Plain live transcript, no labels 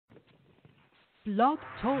Blog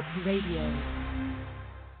Talk Radio.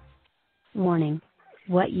 Warning.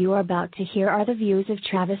 What you are about to hear are the views of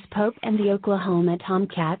Travis Pope and the Oklahoma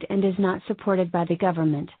Tomcat and is not supported by the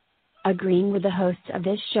government. Agreeing with the hosts of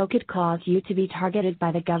this show could cause you to be targeted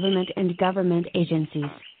by the government and government agencies.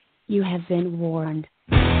 You have been warned.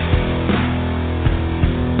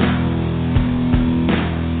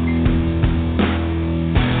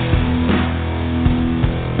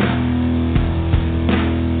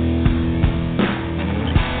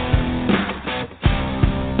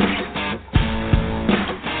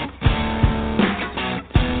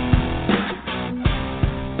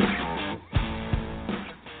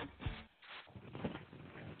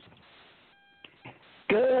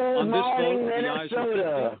 Good morning,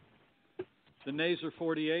 Minnesota. The nays are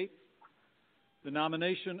 48. The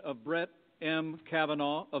nomination of Brett M.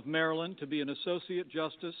 Kavanaugh of Maryland to be an Associate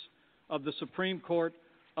Justice of the Supreme Court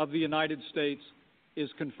of the United States is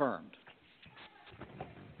confirmed.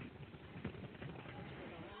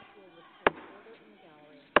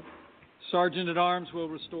 Sergeant at Arms will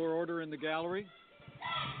restore order in the gallery.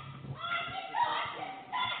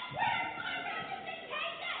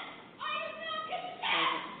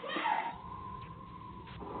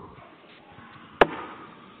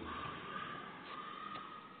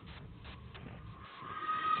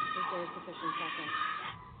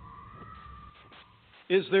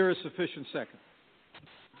 Is there a sufficient second?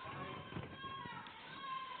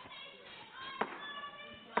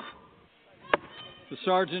 The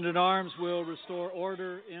Sergeant at Arms will restore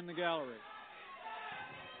order in the gallery.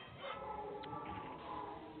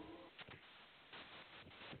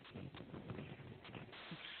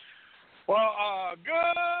 Well,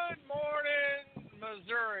 good morning,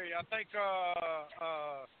 Missouri. I think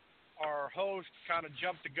our host kind of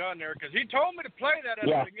jumped the gun there because he told me to play that at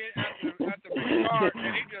the start,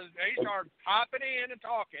 and he started popping in and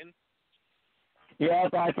talking.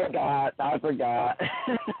 Yes, I forgot.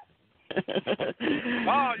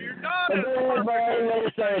 Oh, you're not as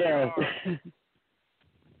perfect as you are.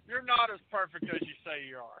 You're not as perfect as you say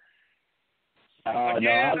you are.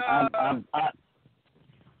 Again, no,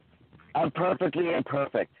 I'm perfectly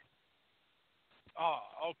imperfect. Oh,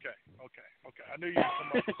 okay. I knew you would come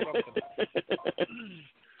up with something.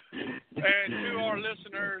 And to our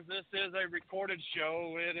listeners, this is a recorded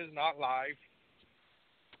show. It is not live.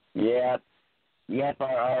 Yep.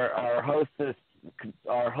 Our host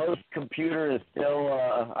computer is still.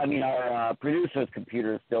 Our producer's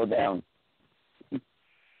computer is still down.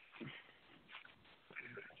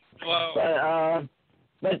 Well,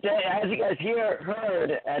 but as you guys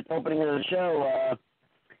heard at the opening of the show,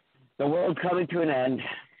 the world's coming to an end.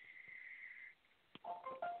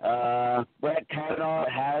 Brett Kavanaugh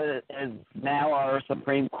is now our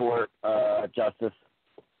Supreme Court justice.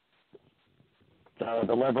 So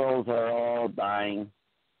the liberals are all dying.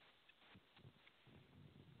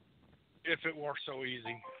 If it were so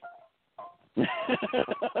easy.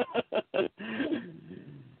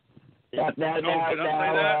 Yep,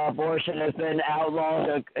 now abortion has been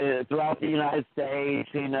outlawed throughout the United States,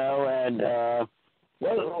 and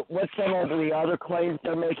what's some of the other claims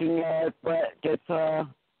they're making? Brett gets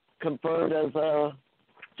confirmed as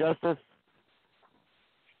justice?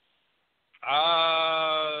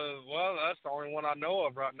 Well, that's the only one I know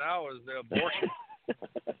of right now is the abortion.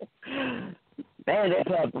 Man,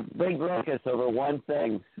 it's a big ruckus over one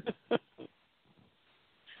thing.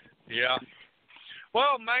 Yeah.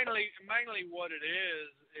 Well, mainly what it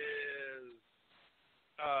is,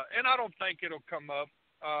 and I don't think it'll come up.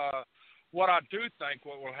 What I do think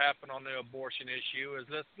what will happen on the abortion issue is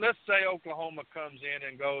let's say Oklahoma comes in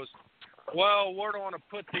and goes, well, we're going to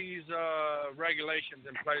put these regulations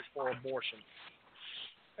in place for abortion.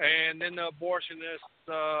 And then the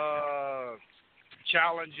abortionists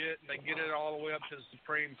challenge it, and they get it all the way up to the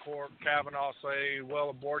Supreme Court. Kavanaugh say, well,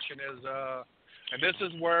 abortion is, and this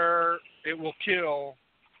is where it will kill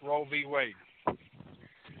Roe v. Wade.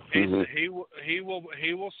 Mm-hmm. He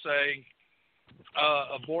will say,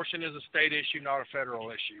 abortion is a state issue, not a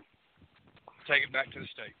federal issue. Take it back to the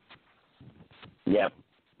state. Yep.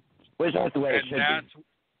 Which is the way it should be.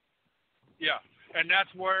 Yeah, and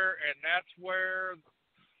that's where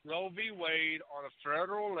Roe v. Wade on a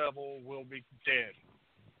federal level will be dead.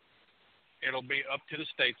 It'll be up to the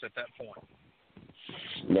states at that point.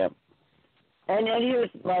 Yep. And here's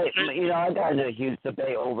I got into a huge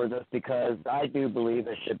debate over this because I do believe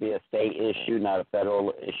it should be a state issue, not a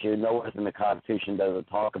federal issue. Nowhere in the Constitution does it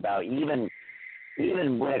talk about even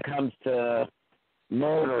when it comes to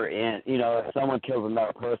murder and if someone kills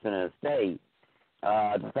another person in a state,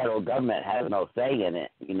 the federal government has no say in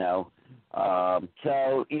it.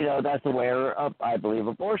 So, that's where I believe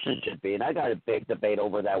abortion should be. And I got a big debate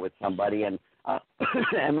over that with somebody. And,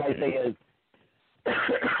 and my thing is,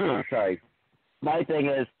 sorry, my thing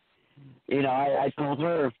is, I told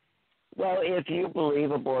her, well, if you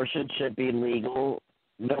believe abortion should be legal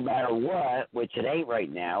no matter what, which it ain't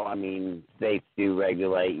right now, I mean, states do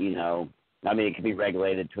regulate, it can be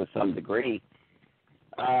regulated to some degree.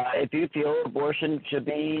 If you feel abortion should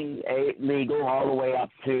be legal all the way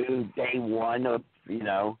up to day one of,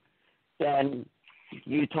 then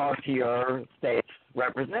you talk to your state's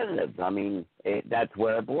representatives. I mean, that's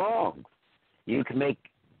where it belongs. You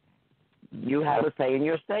have a say in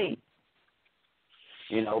your state,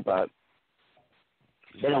 but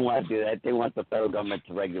they don't want to do that. They want the federal government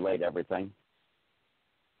to regulate everything.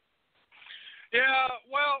 Yeah,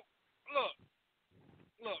 well,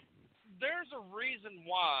 look, there's a reason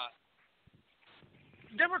why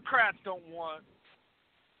Democrats don't want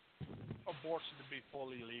abortion to be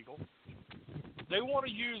fully legal. They want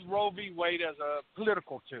to use Roe v. Wade as a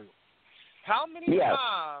political tool. How many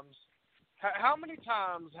times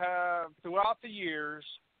have, throughout the years,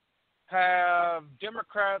 have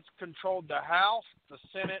Democrats controlled the House, the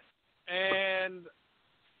Senate, and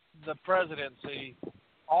the presidency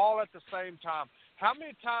all at the same time? How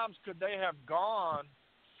many times could they have gone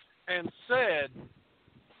and said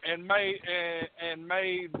and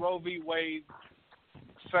made Roe v. Wade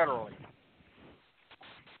federally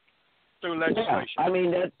through legislation? Yeah, I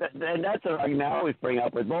mean, that's an argument I always bring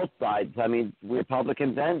up with both sides. I mean,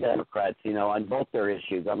 Republicans and Democrats, on both their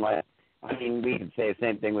issues. We can say the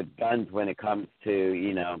same thing with guns when it comes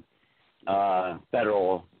to,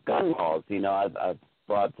 federal gun laws. I've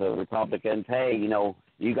brought to Republicans, hey,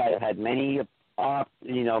 you guys had many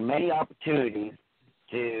opportunities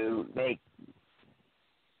to make,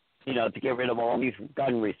 to get rid of all these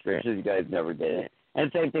gun restrictions. You guys never did it.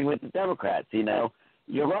 And same thing with the Democrats,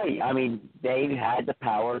 You're right. I mean, they had the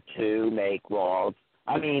power to make laws.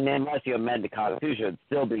 I mean, unless you amend the Constitution, it'd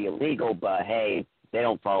still be illegal, but hey, they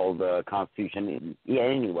don't follow the Constitution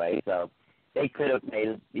anyway, so they could have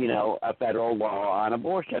made, a federal law on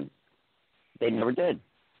abortion. They never did.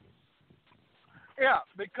 Yeah,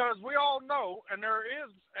 because we all know, and there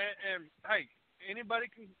is, and hey, anybody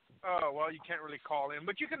can, well, you can't really call in,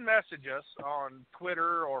 but you can message us on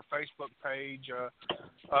Twitter or Facebook page.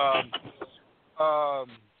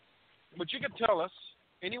 But you can tell us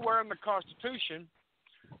anywhere in the Constitution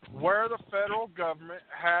where the federal government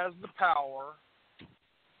has the power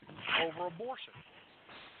over abortion.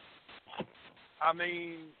 I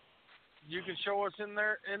mean, you can show us in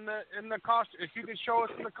there in the if you can show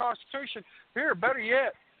us in the Constitution. Here, better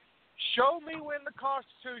yet, show me in the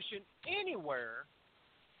Constitution anywhere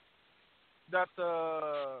that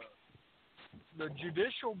the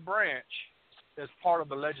judicial branch is part of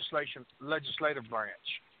the legislative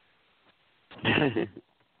branch.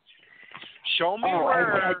 Show me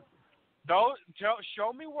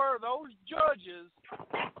show me where those judges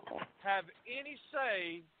have any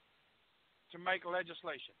say to make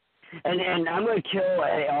legislation. And I'm going to kill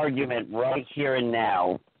an argument right here and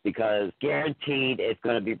now because guaranteed it's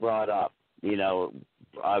going to be brought up.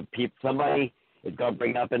 Somebody is going to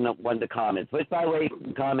bring it up in one of the comments. Which, by the way, you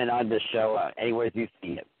can comment on this show anywhere you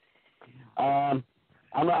see it. I'm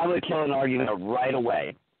going to kill an argument right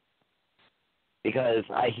away because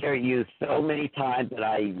I hear it used so many times that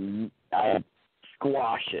I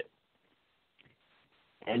squash it.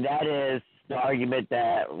 And that is the argument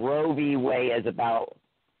that Roe v. Wade is about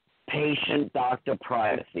patient-doctor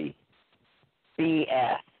privacy.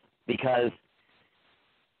 BS. Because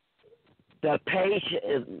the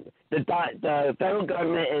federal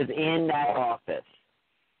government is in that office.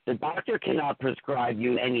 The doctor cannot prescribe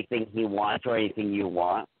you anything he wants or anything you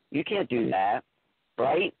want. You can't do that,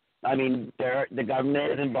 right? I mean, the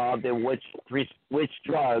government is involved in which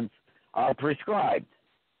drugs are prescribed.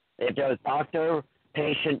 If there's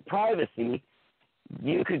doctor-patient privacy,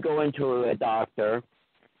 you could go into a doctor,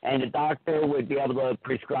 and the doctor would be able to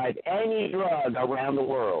prescribe any drug around the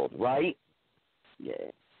world, right? Yeah.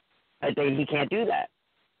 I think he can't do that.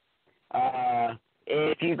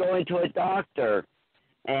 If you go into a doctor,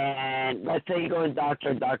 and let's say you go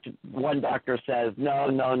to one doctor says, no,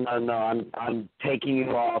 I'm taking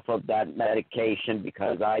you off of that medication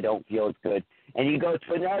because I don't feel it's good. And you go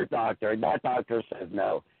to another doctor, and that doctor says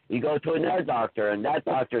no. You go to another doctor, and that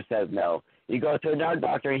doctor says no. You go to another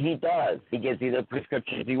doctor, and he does. He gives you the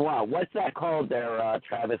prescriptions you want. What's that called there,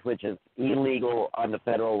 Travis, which is illegal on the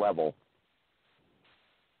federal level?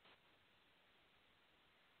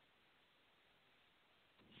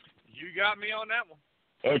 You got me on that one.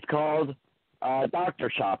 It's called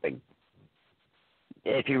doctor shopping.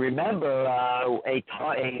 if you remember, a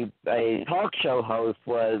talk show host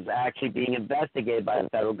was actually being investigated by the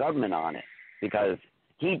federal government on it because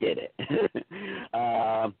he did it.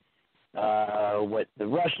 What the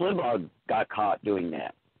Rush Limbaugh got caught doing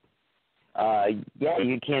that. Yeah,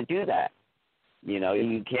 you can't do that. You know,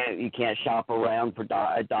 you can't shop around for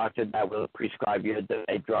a doctor that will prescribe you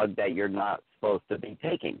a drug that you're not supposed to be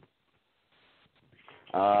taking.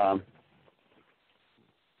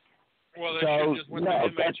 Well, they so, should just went to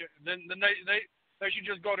then they should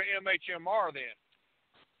just go to MHMR then.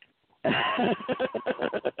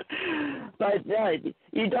 But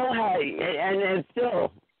you don't have, and it's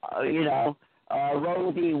still,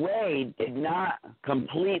 Roe v. Wade did not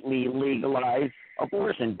completely legalize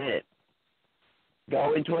abortion, did it?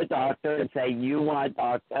 Go into a doctor and say you want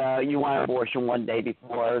abortion one day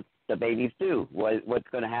before the baby's due. What's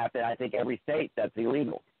going to happen? I think every state that's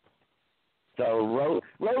illegal. So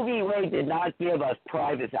Roe v. Wade did not give us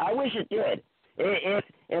privacy. I wish it did. If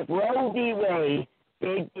Roe v. Wade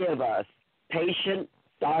did give us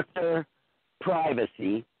patient-doctor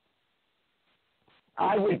privacy,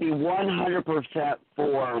 I would be 100%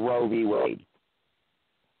 for Roe v. Wade.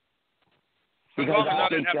 Because I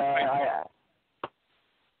think, yeah.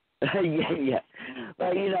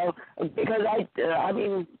 But, because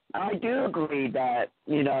I do agree that,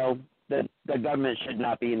 that the government should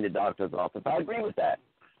not be in the doctor's office. I agree with that.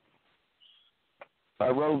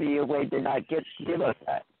 But Roe v. Wade did not give us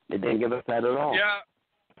that. It didn't give us that at all.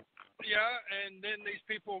 Yeah, and then these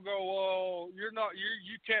people go, well, you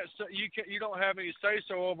don't have any say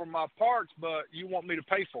so over my parts, but you want me to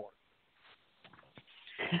pay for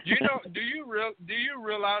it. Do you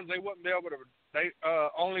realize they wouldn't be able to?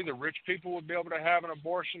 Only the rich people would be able to have an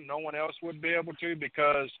abortion. No one else would be able to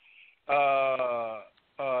because the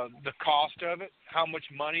cost of it, how much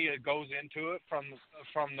money it goes into it from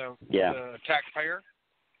the taxpayer.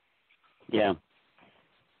 Yeah.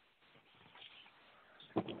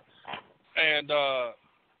 And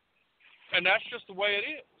that's just the way it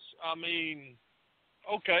is. I mean,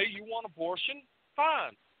 okay, you want abortion?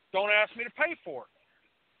 Fine. Don't ask me to pay for it.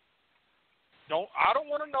 I don't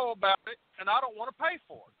want to know about it, and I don't want to pay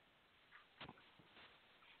for it.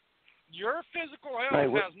 Your physical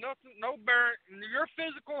health has no bearing. Your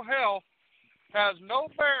physical health has no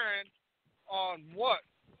bearing on what?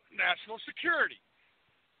 National security,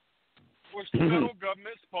 which the federal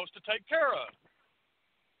government is supposed to take care of.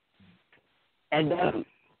 And doesn't.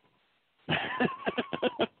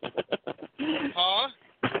 Huh?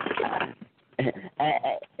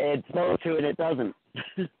 It's supposed to, and it doesn't.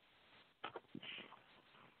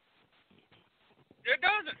 It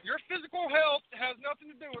doesn't. Your physical health has nothing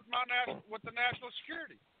to do with with the national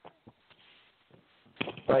security.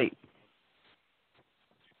 Right.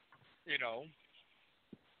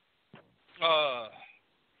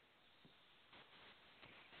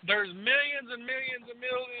 There's millions and millions and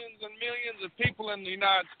millions and millions of people in the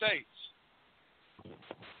United States.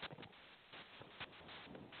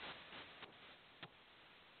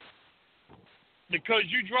 Because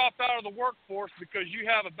you dropped out of the workforce because you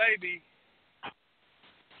have a baby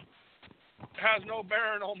has no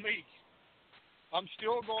bearing on me. I'm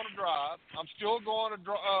still going to drive. I'm still going to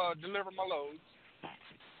deliver my loads.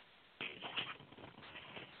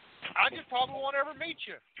 I just probably won't ever meet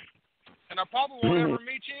you. And I probably won't ever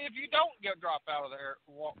meet you if you don't drop out of the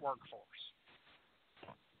workforce.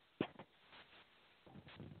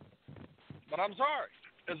 But I'm sorry.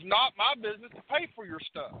 It's not my business to pay for your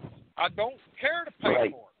stuff. I don't care to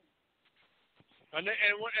pay for it. And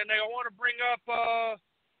they want to bring up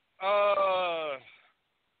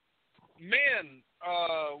men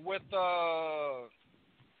with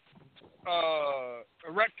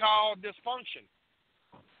erectile dysfunction.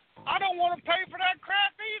 I don't want to pay for that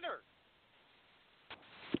crap either.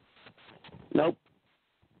 Nope.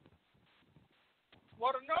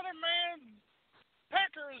 What another man's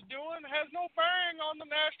pecker is doing has no bearing on the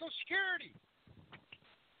national security.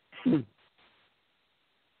 In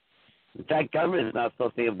fact, government is not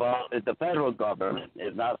supposed to be involved. The federal government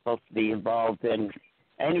is not supposed to be involved in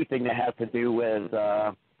anything that has to do with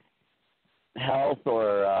health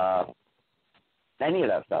or any of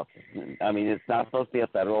that stuff. I mean, it's not supposed to be a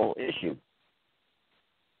federal issue.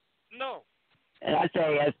 No. And I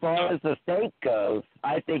say, as far as the state goes,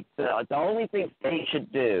 I think the only thing states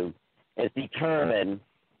should do is determine,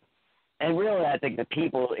 and really I think the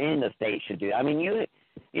people in the state should do. I mean,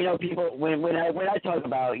 people, when I talk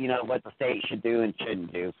about, what the state should do and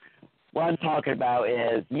shouldn't do, what I'm talking about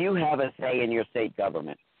is you have a say in your state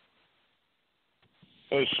government.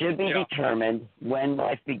 It should be determined when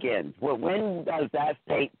life begins. When does that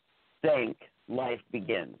state think life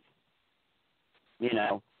begins? you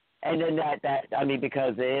know. And then I mean,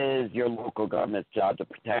 because it is your local government's job to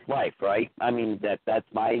protect life, right? I mean, that's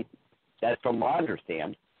from what I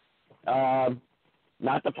understand.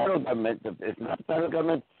 Not the federal government. It's not the federal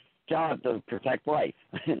government's job to protect life.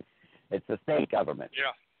 It's the state government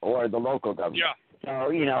or the local government. Yeah.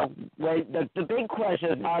 So, you know, the big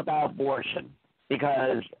question is not about abortion,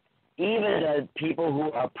 because even the people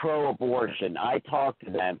who are pro-abortion, I talk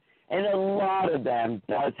to them, and a lot of them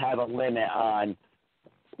does have a limit on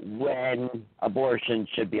when abortion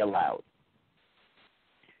should be allowed.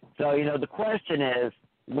 So, you know, the question is,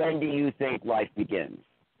 when do you think life begins?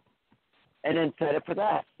 And then set it for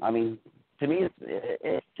that. I mean, to me,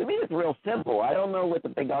 it's real simple. I don't know what the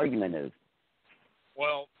big argument is.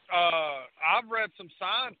 Well, I've read some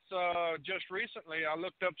science just recently. I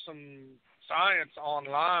looked up some science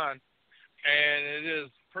online, and it is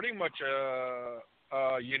pretty much a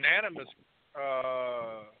unanimous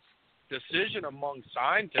decision among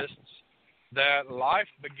scientists that life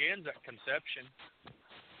begins at conception.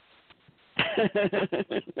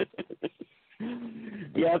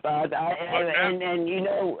 Yep, and you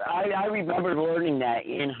know, I remember learning that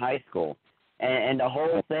in high school, and the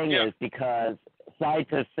whole thing is because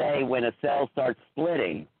scientists say when a cell starts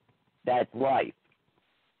splitting, that's life.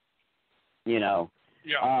 You know.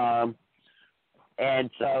 Yeah.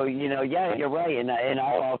 And so, you know, yeah, you're right, and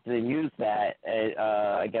I often use that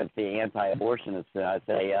against the anti-abortionists. I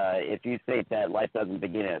say, if you think that life doesn't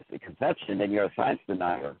begin at conception, then you're a science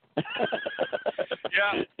denier.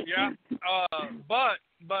 Yeah. But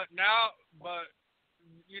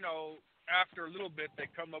you know, after a little bit, they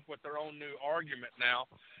come up with their own new argument now,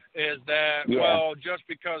 is that well, just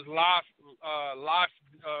because life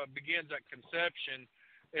begins at conception,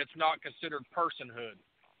 it's not considered personhood.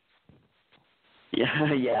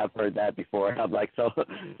 Yeah, I've heard that before. I'm like, so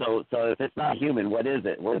if it's not human, what is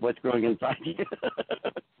it? What's growing inside you?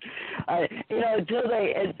 You know,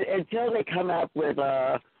 until they come up with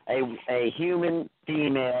a human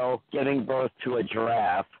female giving birth to a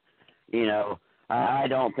giraffe, you know, I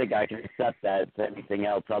don't think I can accept that as anything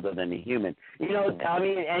else other than a human. You know, I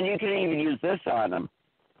mean, and you can even use this on them.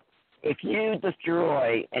 If you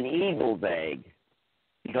destroy an eagle's egg,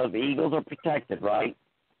 because the eagles are protected, right?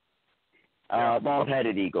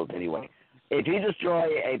 Bald-headed eagles, anyway. If you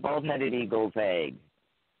destroy a bald-headed eagle's egg,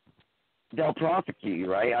 they'll prosecute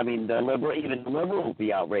you, right? I mean, even the liberal will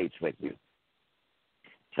be outraged with you.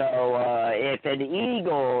 So if an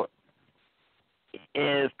eagle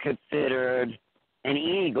is considered an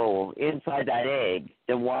eagle inside that egg,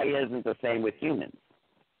 then why isn't the same with humans?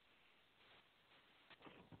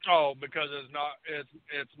 Oh, because it's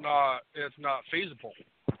not feasible.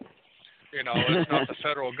 You know, it's not the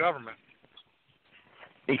federal government.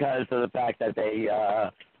 Because of the fact that they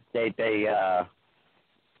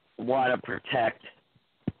want to protect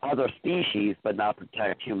other species but not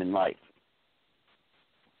protect human life.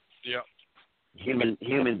 Yeah.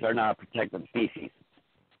 Humans are not a protected species.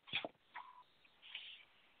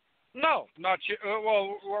 No, not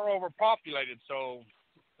well. We're overpopulated, so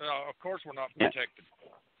of course we're not protected.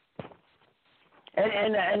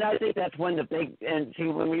 And I think that's one of the big, and see,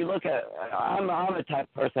 when we look at, I'm a type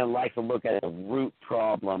of person that likes to look at the root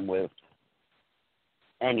problem with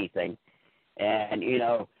anything. And, you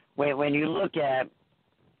know, when you look at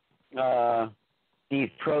these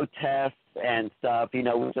protests and stuff, you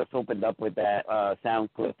know, we just opened up with that sound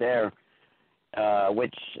clip there,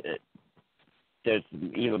 which there's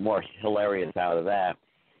even more hilarious out of that.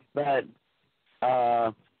 But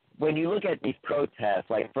when you look at these protests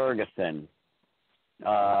like Ferguson,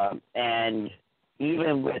 and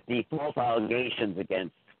even with the false allegations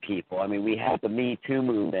against people, I mean, we have the Me Too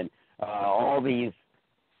movement, all these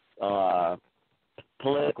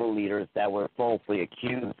political leaders that were falsely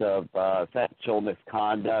accused of sexual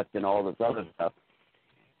misconduct and all this other stuff.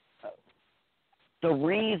 The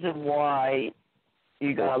reason why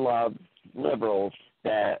you got a lot of liberals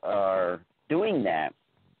that are doing that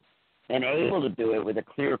and able to do it with a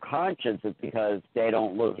clear conscience is because they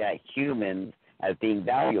don't look at humans as being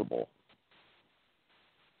valuable.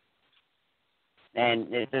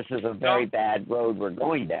 And this is a very bad road we're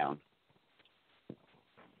going down.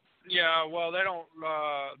 Yeah, well, they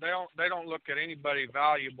don't look at anybody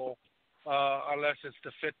valuable unless it's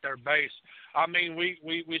to fit their base. I mean,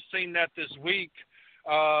 we've seen that this week,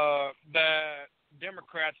 that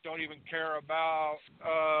Democrats don't even care about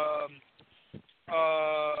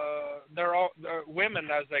their women,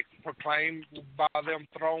 as they proclaim, by them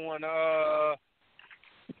throwing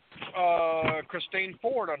Christine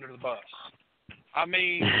Ford under the bus. I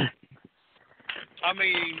mean,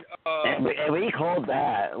 and we called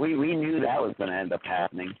that. We knew that was going to end up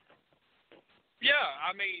happening. Yeah,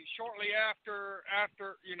 I mean, shortly after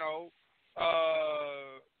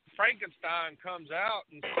Frankenstein comes out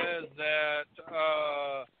and says that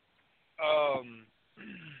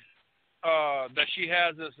that she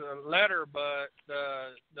has this letter, but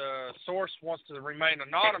the source wants to remain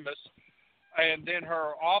anonymous, and then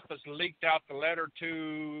her office leaked out the letter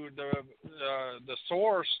to the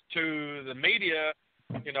source to the media.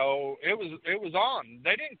 You know, it was on.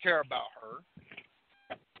 They didn't care about her.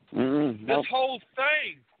 Mm-hmm. This whole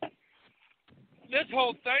thing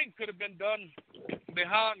could have been done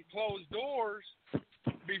behind closed doors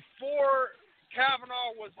before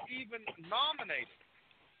Kavanaugh was even nominated.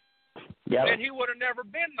 Yep. And he would have never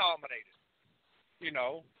been nominated. You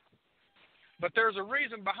know. But there's a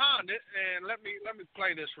reason behind it, and let me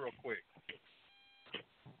play this real quick.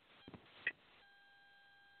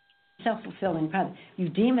 Self-fulfilling prophecy. You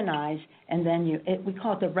demonize, and then we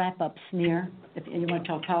call it the wrap-up smear. If you want to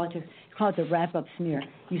talk politics, you call it the wrap-up smear.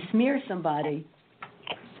 You smear somebody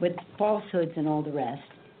with falsehoods and all the rest,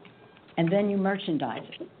 and then you merchandise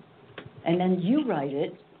it. And then you write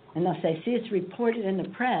it, and they'll say, see, it's reported in the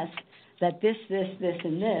press that this,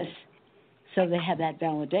 and this, so they have that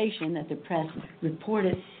validation that the press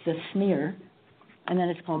reported the smear, and then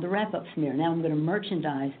it's called the wrap-up smear. Now I'm going to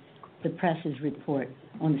merchandise the press's report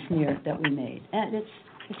on the smear that we made. And it's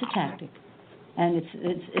a tactic, and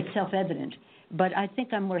it's self-evident. But I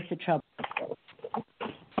think I'm worth the trouble.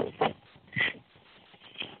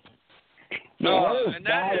 What is and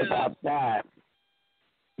bad that is, about that?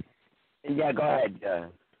 Yeah, go ahead.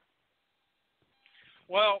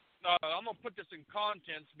 Well, I'm going to put this in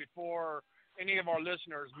context before any of our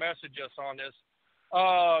listeners message us on this.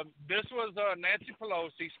 This was Nancy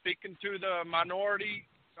Pelosi speaking to the minority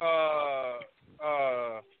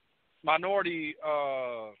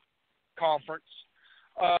conference,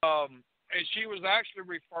 and she was actually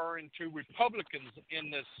referring to Republicans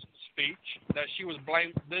in this speech, that she was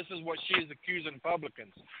blamed. This is what she is accusing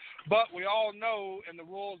Republicans. But we all know in the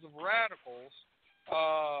rules of radicals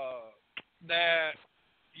that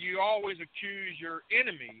you always accuse your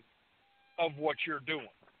enemy of what you're doing.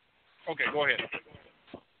 Okay, go ahead.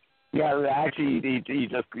 Yeah, actually,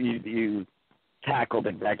 you tackled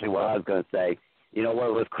exactly what I was going to say. You know,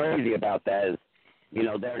 what was crazy about that is, you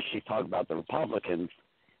know, there she's talking about the Republicans,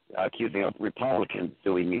 accusing of Republicans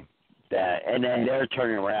doing that, and then they're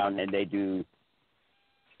turning around and they do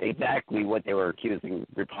exactly what they were accusing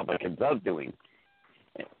Republicans of doing.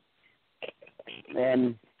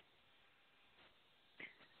 And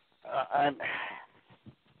I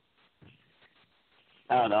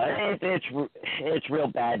don't know. It's real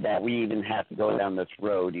bad that we even have to go down this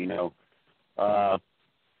road, you know. But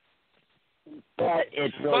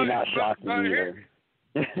it's really not shocking either.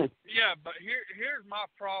 Yeah, but here's my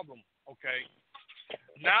problem. Okay,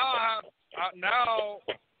 now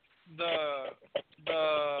the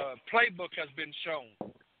playbook has been shown.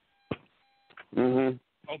 Mhm.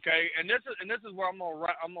 Okay, and this is where I'm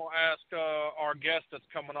gonna ask our guest that's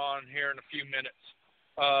coming on here in a few minutes,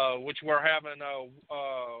 which we're having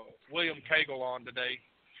William Cagle on today.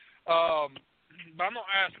 But I'm gonna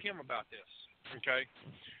ask him about this. Okay,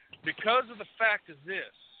 because of the fact is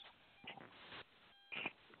this: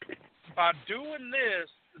 by doing this,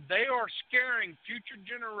 they are scaring future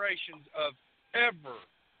generations of ever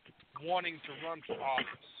wanting to run for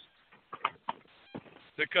office.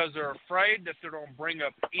 Because they're afraid that they're going to bring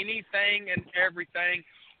up anything and everything,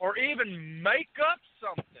 or even make up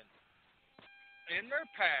something in their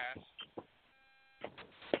past.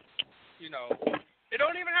 You know, it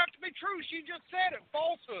don't even have to be true. She just said it.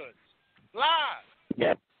 Falsehoods. Lies.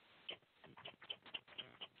 Yep.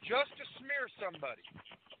 Just to smear somebody.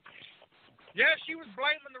 Yeah, she was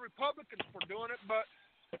blaming the Republicans for doing it, but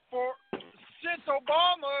since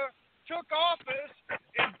Obama took office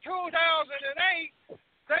in 2008,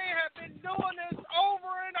 they have been doing this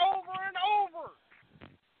over and over and over.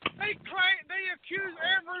 They accuse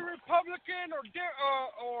every Republican or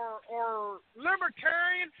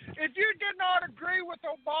libertarian. If you did not agree with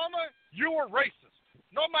Obama, you were racist,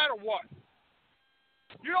 no matter what.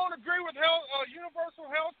 You don't agree with universal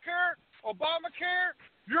health care, Obamacare,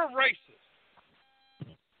 you're racist.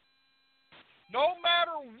 No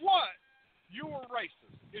matter what, you were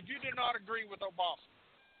racist if you did not agree with Obama.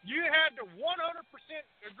 You had to 100%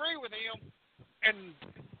 agree with him and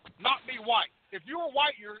not be white. If you were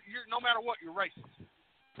white, you're no matter what, you're racist.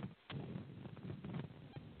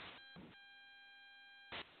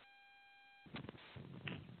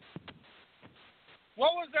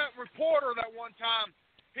 What was that reporter that one time?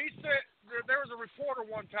 He said there was a reporter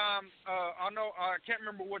one time. I can't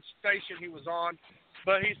remember which station he was on,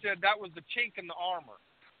 but he said that was the chink in the armor.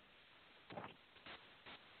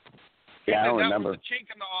 Yeah, I That don't remember. was the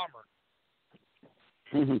chink in the armor.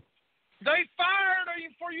 They fired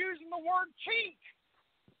him for using the word chink.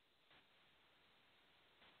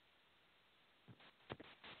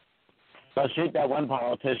 So shoot that one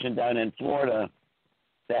politician down in Florida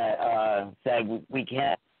that said we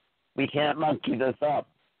can't monkey this up.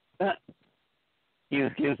 He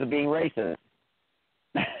was accused of being racist.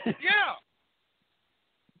 Yeah.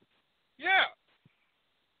 Yeah.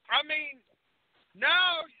 I mean,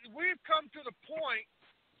 now we've come to the point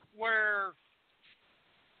where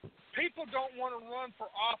people don't want to run for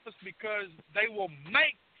office because they will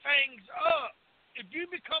make things up. If you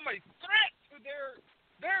become a threat to their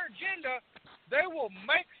agenda, they will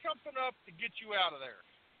make something up to get you out of there.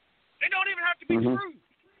 They don't even have to be true.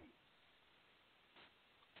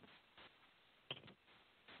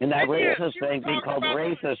 And that Yeah, racist thing, being called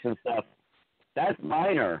racist and stuff, that's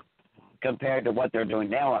minor compared to what they're doing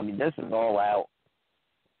now. I mean, this is all out.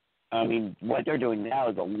 I mean, what they're doing now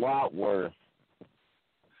is a lot worse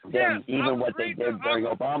than even what they did during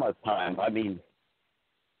Obama's time. I mean.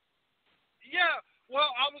 Yeah, well,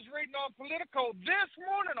 I was reading on Politico this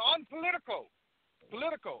morning on Politico,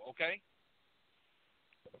 okay?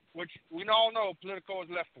 Which we all know Politico is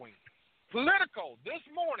left-wing. Politico this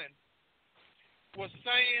morning was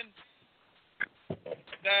saying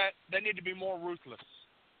that they need to be more ruthless.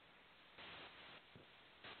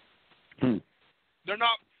 They're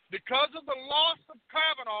not, because of the loss of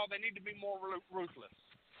Kavanaugh, they need to be more ruthless.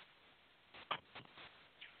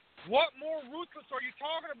 What more ruthless are you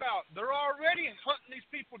talking about? They're already hunting these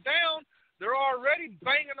people down. They're already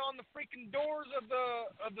banging on the freaking doors of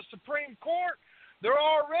the Supreme Court. They're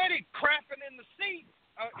already crapping in the seats,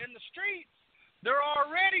 in the streets. They're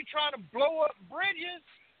already trying to blow up bridges.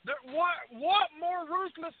 What more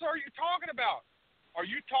ruthless are you talking about? Are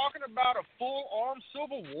you talking about a full-armed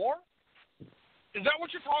civil war? Is that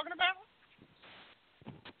what you're talking about?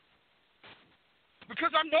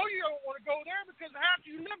 Because I know you don't want to go there because half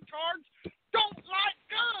you libtards don't like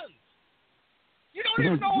guns. You don't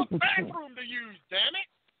even know what bathroom to use, damn it.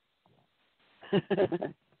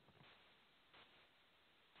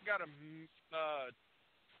 Got 2.5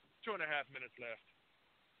 minutes left.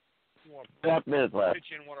 2.5 minutes left.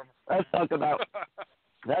 Pitch in one of them.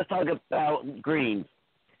 Let's talk about greens.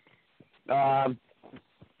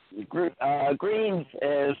 Greens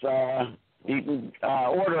is you can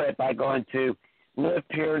order it by going to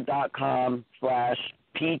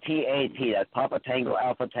livepure.com/PTAT. That's Papa Tango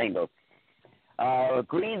Alpha Tango.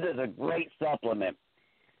 Greens is a great supplement.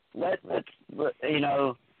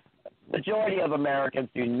 Majority of Americans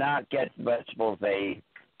do not get vegetables they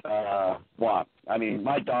want. I mean,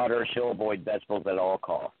 my daughter, she'll avoid vegetables at all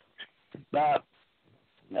costs. But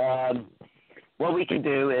what we can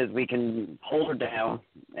do is we can hold her down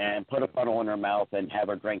and put a funnel in her mouth and have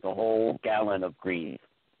her drink a whole gallon of greens.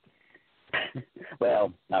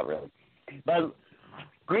 Well, not really. But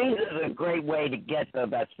greens is a great way to get the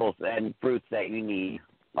vegetables and fruits that you need.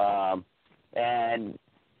 And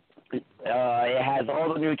it has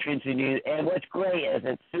all the nutrients you need. And what's great is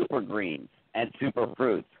it's super greens and super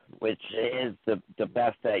fruits, which is the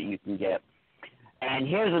best that you can get. And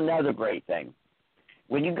here's another great thing.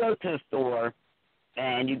 When you go to the store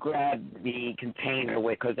and you grab the container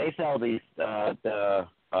because they sell these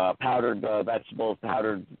powdered vegetables,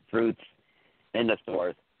 powdered fruits in the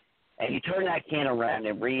stores, and you turn that can around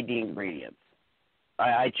and read the ingredients.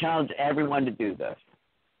 I challenge everyone to do this,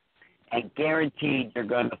 and guaranteed you're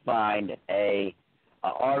going to find a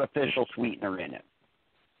artificial sweetener in it,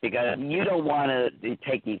 because you don't want to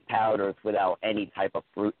take these powders without any type of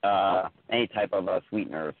fruit,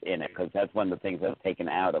 sweeteners in it, because that's one of the things that's taken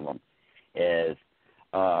out of them is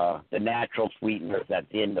the natural sweeteners that's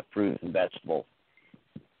in the fruits and vegetables.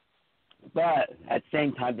 But at the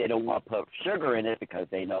same time, they don't want to put sugar in it because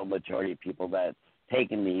they know majority of people that's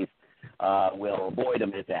taking these will avoid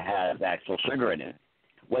them if it has actual sugar in it.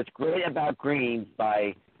 What's great about greens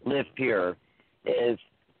by Live Pure is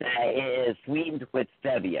that it is sweetened with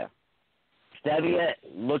stevia. Stevia,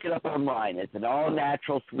 look it up online. It's an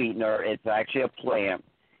all-natural sweetener. It's actually a plant,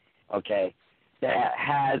 okay, that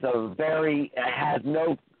has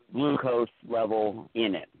no glucose level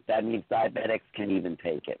in it. That means diabetics can even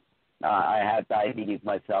take it. I have diabetes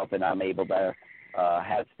myself, and I'm able to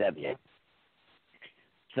have stevia.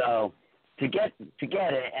 So to get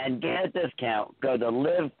it and get a discount, go to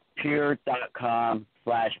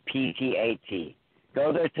livepure.com/PTAT.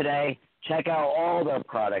 Go there today. Check out all their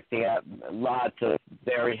products. They have lots of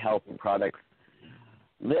very healthy products.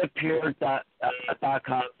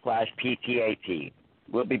 livepure.com/PTAT.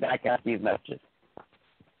 We'll be back after these messages.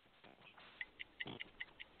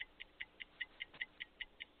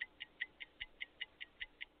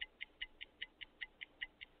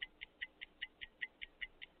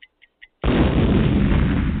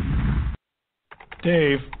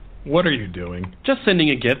 Dave, what are you doing? Just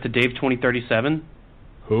sending a gift to Dave 2037.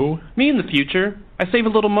 Who? Me in the future. I save a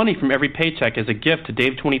little money from every paycheck as a gift to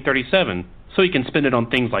Dave 2037, so he can spend it on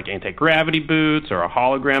things like anti-gravity boots or a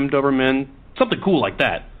hologram Doberman, something cool like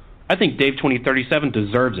that. I think Dave 2037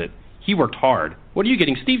 deserves it. He worked hard. What are you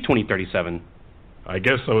getting Steve 2037? I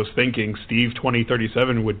guess I was thinking Steve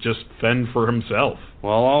 2037 would just fend for himself.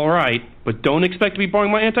 Well, all right, but don't expect to be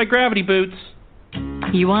borrowing my anti-gravity boots.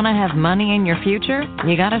 You want to have money in your future?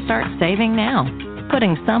 You got to start saving now.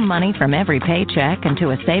 Putting some money from every paycheck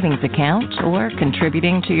into a savings account or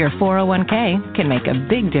contributing to your 401k can make a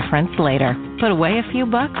big difference later. Put away a few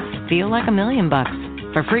bucks, feel like $1 million.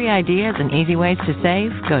 For free ideas and easy ways to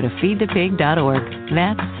save, go to feedthepig.org.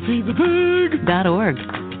 That's feedthepig.org.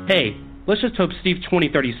 Hey, let's just hope Steve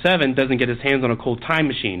 2037 doesn't get his hands on a cold time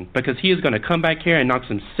machine, because he is going to come back here and knock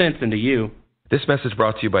some sense into you. This message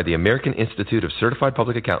brought to you by the American Institute of Certified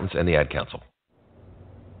Public Accountants and the Ad Council.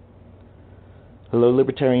 Hello,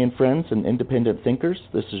 libertarian friends and independent thinkers.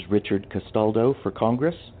 This is Richard Castaldo for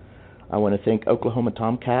Congress. I want to thank Oklahoma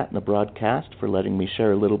Tomcat and the broadcast for letting me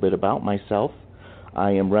share a little bit about myself.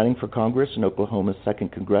 I am running for Congress in Oklahoma's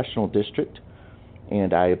 2nd Congressional District,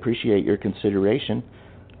 and I appreciate your consideration.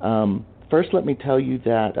 First, let me tell you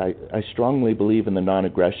that I strongly believe in the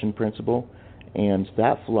non-aggression principle, and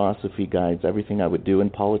that philosophy guides everything I would do in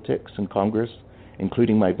politics and Congress,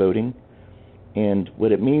 including my voting. And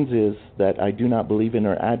what it means is that I do not believe in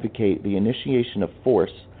or advocate the initiation of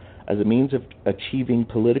force as a means of achieving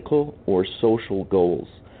political or social goals.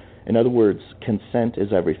 In other words, consent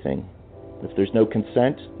is everything. If there's no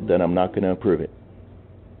consent, then I'm not going to approve it.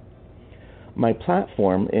 My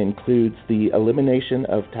platform includes the elimination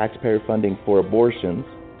of taxpayer funding for abortions,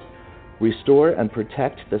 restore and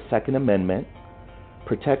protect the Second Amendment,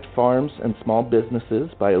 protect farms and small businesses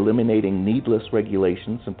by eliminating needless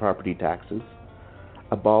regulations and property taxes,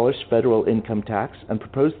 abolish federal income tax and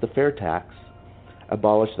propose the fair tax,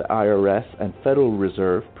 abolish the IRS and Federal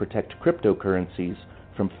Reserve, protect cryptocurrencies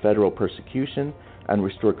from federal persecution, and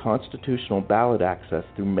restore constitutional ballot access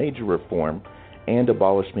through major reform and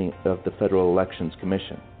abolishment of the Federal Elections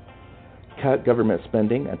Commission, cut government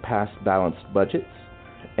spending and pass balanced budgets,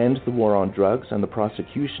 end the war on drugs and the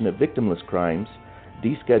prosecution of victimless crimes,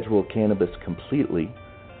 deschedule cannabis completely,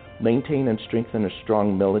 maintain and strengthen a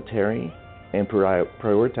strong military, and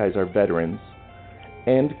prioritize our veterans,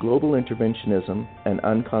 end global interventionism and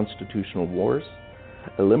unconstitutional wars,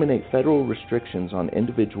 eliminate federal restrictions on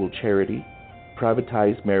individual charity,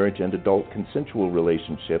 privatize marriage and adult consensual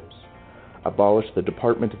relationships, abolish the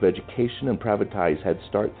Department of Education and privatize Head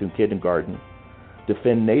Start through kindergarten,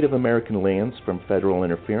 defend Native American lands from federal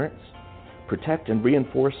interference, protect and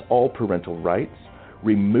reinforce all parental rights,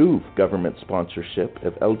 remove government sponsorship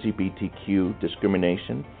of LGBTQ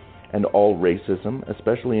discrimination and all racism,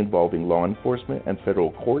 especially involving law enforcement and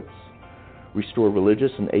federal courts, restore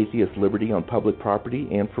religious and atheist liberty on public property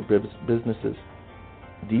and for businesses,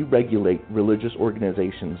 deregulate religious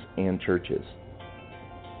organizations and churches.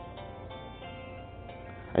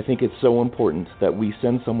 I think it's so important that we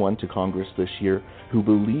send someone to Congress this year who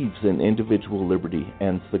believes in individual liberty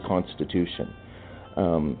and the Constitution.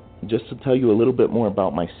 Just to tell you a little bit more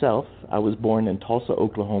about myself, I was born in Tulsa,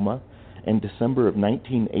 Oklahoma in December of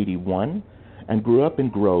 1981 and grew up in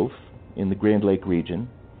Grove in the Grand Lake region.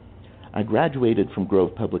 I graduated from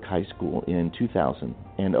Grove Public High School in 2000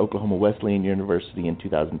 and Oklahoma Wesleyan University in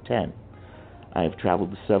 2010. I have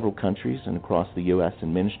traveled to several countries and across the U.S.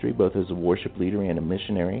 in ministry, both as a worship leader and a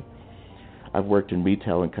missionary. I've worked in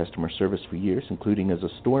retail and customer service for years, including as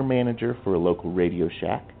a store manager for a local Radio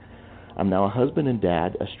Shack. I'm now a husband and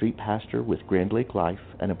dad, a street pastor with Grand Lake Life,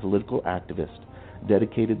 and a political activist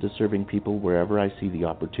dedicated to serving people wherever I see the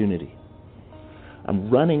opportunity.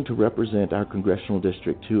 I'm running to represent our Congressional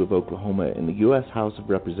District 2 of Oklahoma in the U.S. House of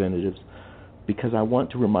Representatives because I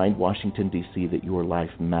want to remind Washington, D.C. that your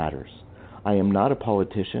life matters. I am not a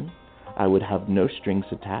politician. I would have no strings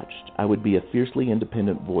attached. I would be a fiercely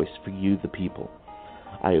independent voice for you, the people.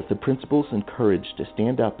 I have the principles and courage to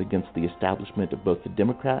stand up against the establishment of both the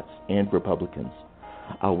Democrats and Republicans.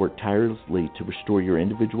 I'll work tirelessly to restore your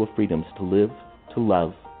individual freedoms to live, to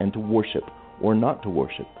love, and to worship, or not to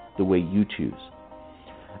worship, the way you choose.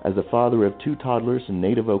 As a father of 2 toddlers and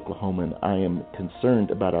native Oklahoman, I am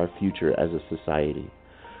concerned about our future as a society.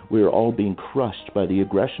 We are all being crushed by the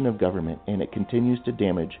aggression of government, and it continues to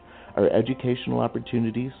damage our educational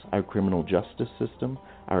opportunities, our criminal justice system,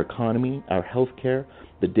 our economy, our health care,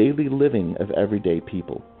 the daily living of everyday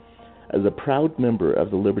people. As a proud member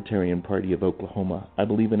of the Libertarian Party of Oklahoma, I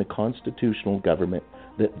believe in a constitutional government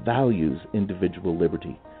that values individual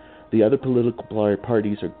liberty. The other political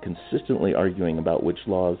parties are consistently arguing about which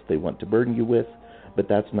laws they want to burden you with, but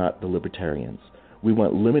that's not the libertarians. We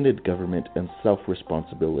want limited government and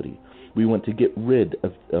self-responsibility. We want to get rid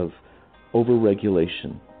of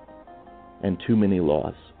over-regulation and too many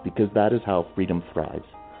laws, because that is how freedom thrives.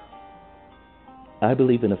 I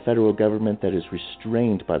believe in a federal government that is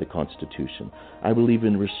restrained by the Constitution. I believe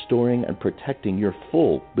in restoring and protecting your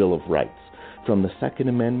full Bill of Rights, from the Second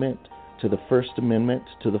Amendment to the First Amendment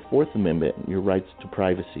to the Fourth Amendment, your rights to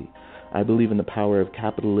privacy. I believe in the power of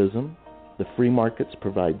capitalism. The free markets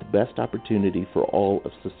provide the best opportunity for all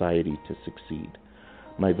of society to succeed.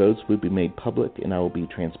 My votes will be made public, and I will be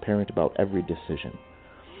transparent about every decision.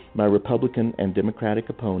 My Republican and Democratic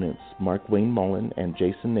opponents, Mark Wayne Mullen and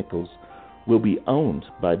Jason Nichols, will be owned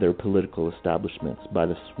by their political establishments, by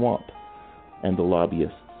the swamp and the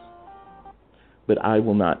lobbyists. But I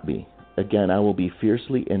will not be. Again, I will be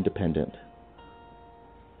fiercely independent.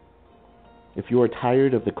 If you are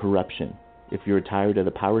tired of the corruption, if you are tired of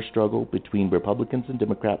the power struggle between Republicans and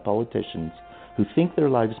Democrat politicians who think their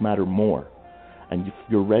lives matter more, and if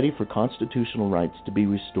you're ready for constitutional rights to be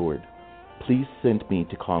restored, please send me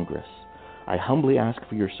to Congress. I humbly ask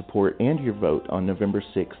for your support and your vote on November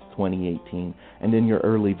 6, 2018, and in your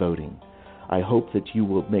early voting. I hope that you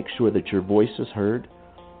will make sure that your voice is heard,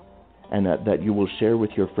 and that you will share with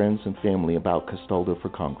your friends and family about Castaldo for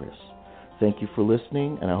Congress. Thank you for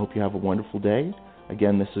listening, and I hope you have a wonderful day.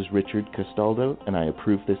 Again, this is Richard Castaldo, and I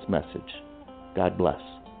approve this message. God bless.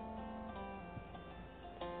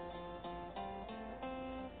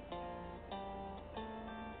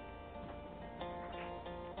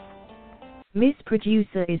 Miss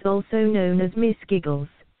Producer is also known as Miss Giggles.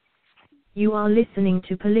 You are listening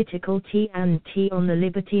to Political T&T on the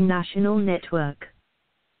Liberty National Network.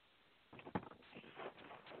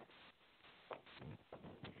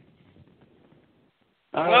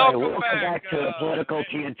 All right, welcome back to Political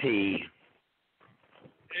TNT.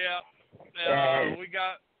 Yeah,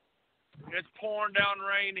 it's pouring down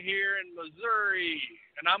rain here in Missouri,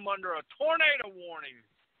 and I'm under a tornado warning.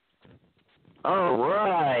 All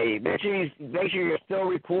right, make sure you're still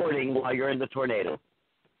reporting while you're in the tornado.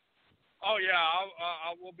 Oh yeah,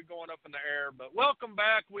 I will be going up in the air. But welcome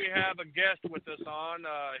back. We have a guest with us on.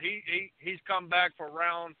 He's come back for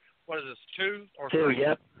round. What is this? 2 or 3? 2,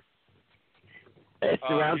 yep. It's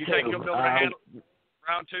round 2. You think he'll be able to handle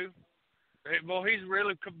round 2? Well, he's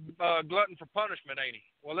really glutton for punishment, ain't he?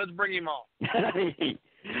 Well, let's bring him on.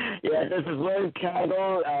 Yeah, this is William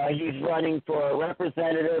Cagle. He's running for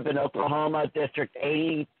representative in Oklahoma, District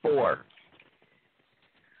 84.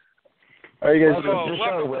 How are you guys Welcome to doing? the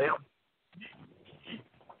show, William.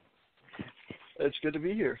 It's good to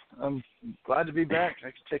be here. I'm glad to be back.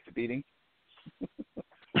 I can take the beating.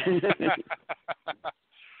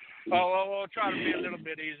 We'll try to be a little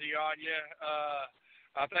bit easy on you.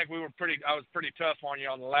 I think I was pretty tough on you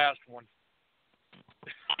on the last one.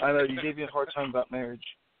 I know, you gave me a hard time about marriage.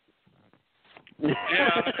 Yeah.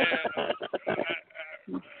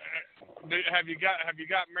 Have you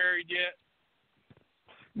got married yet?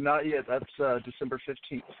 Not yet. That's December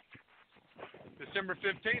 15th. December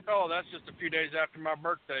 15th? Oh, that's just a few days after my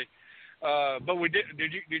birthday. But we did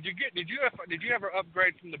you ever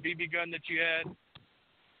upgrade from the BB gun that you had?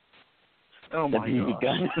 Oh my God.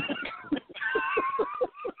 Gun.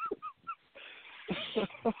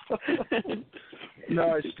 No,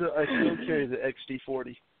 I still carry the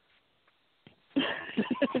XD40.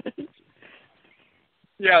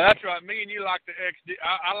 Yeah, that's right. Me and you like the XD.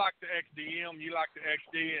 I like the XDM. You like the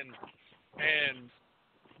XD, and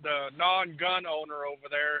the non-gun owner over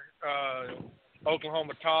there,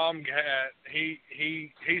 Oklahoma Tom, he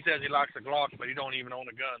says he likes the Glock, but he don't even own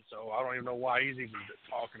a gun. So I don't even know why he's even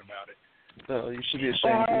talking about it. Oh, you should be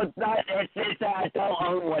ashamed. Well, it's that I don't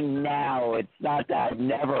own one now. It's not that I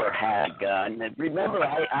never had a gun. Remember,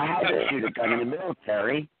 I had to shoot a gun in the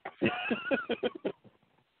military. Man,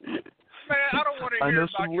 I don't want to hear I know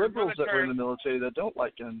about some your liberals that were in military. the military that don't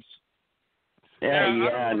like guns.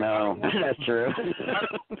 Yeah, no, that's true.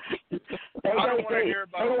 They were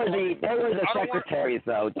the secretaries,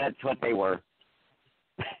 though. That's what they were.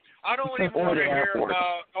 I don't even want to hear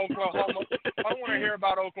about Oklahoma. I don't want to hear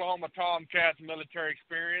about Oklahoma Tomcat's military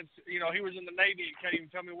experience. You know, he was in the Navy and can't even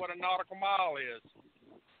tell me what a nautical mile is.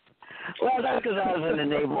 Well, that's because I was in the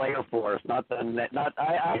Naval Air Force.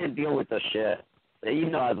 I didn't deal with the shit. You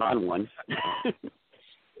know, I was on one.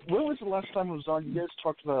 When was the last time I was on? You guys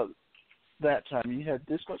talked about that time. You had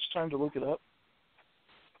this much time to look it up?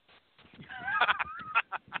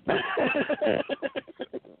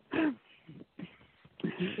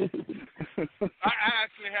 I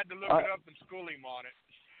actually had to look it up and school him on it.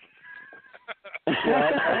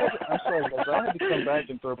 I'm sorry, guys. I had to come back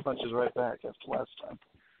and throw punches right back after last time.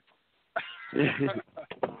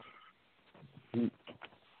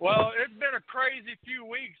 Well, it's been a crazy few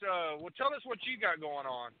weeks. Well, tell us what you got going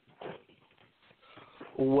on.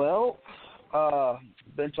 Well,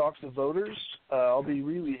 been talking to voters. I'll be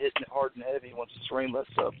really hitting it hard and heavy once this rain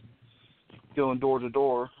lets up. Going door to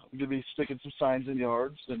door. I'm going to be sticking some signs in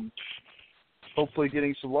yards and hopefully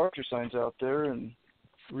getting some larger signs out there and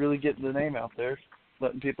really getting the name out there,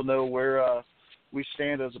 letting people know where we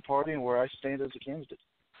stand as a party and where I stand as a candidate.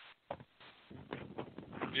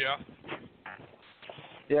 Yeah.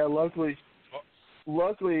 Yeah, luckily,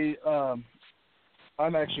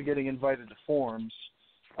 I'm actually getting invited to forums.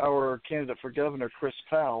 Our candidate for governor, Chris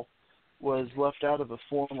Powell, was left out of a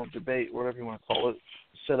forum or debate, whatever you want to call it,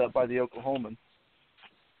 set up by the Oklahoman.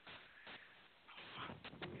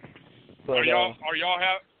 But, are y'all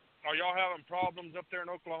having problems up there in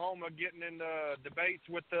Oklahoma getting in debates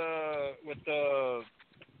with the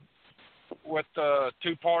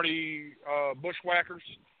two-party bushwhackers?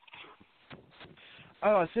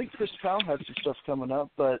 I think Chris Powell had some stuff coming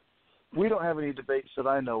up, but we don't have any debates that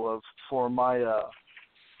I know of for my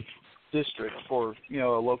district for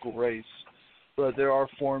a local race. But there are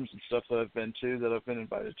forums and stuff that I've been to that I've been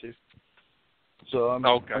invited to. So I'm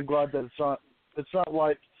glad that it's not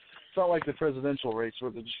like the presidential race where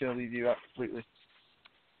they're just going to leave you out completely.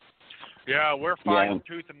 Yeah, we're fighting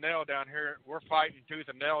tooth and nail down here. We're fighting tooth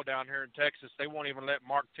and nail down here in Texas. They won't even let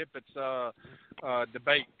Mark Tippett's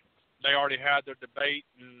debate. They already had their debate,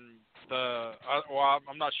 and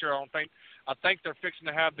I'm not sure. I think they're fixing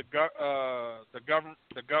to have the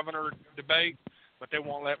governor debate, but they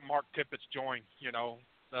won't let Mark Tippett's join. They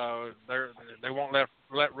won't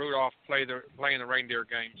let Rudolph playing the reindeer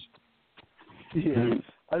games. Yeah,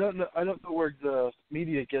 I don't know where the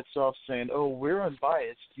media gets off saying, "Oh, we're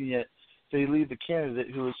unbiased," and yet they leave the candidate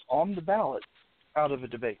who is on the ballot out of a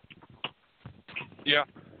debate. Yeah.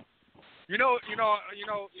 You know.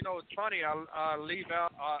 It's funny. I leave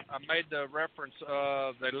out. I made the reference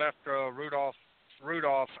of they left Rudolph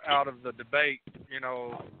out of the debate. They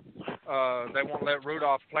won't let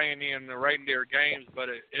Rudolph play in the reindeer games, but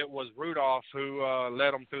it was Rudolph who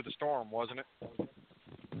led them through the storm, wasn't it?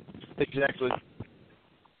 Exactly.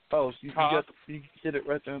 Oh, you hit it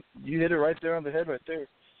right there. You hit it right there on the head, right there.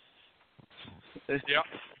 Yeah.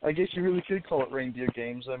 I guess you really could call it reindeer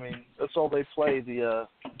games. I mean, that's all they play, the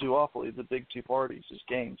duopoly, the big two parties, is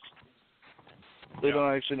games. They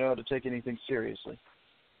don't actually know how to take anything seriously.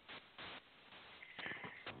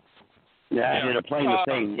 Yeah, and they're playing the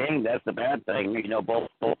same game. That's the bad thing. Both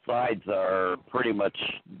sides are pretty much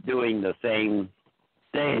doing the same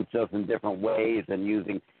thing, just in different ways and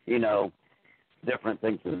using, different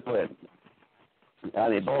things to do it.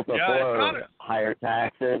 They both are for higher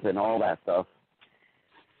taxes and all that stuff.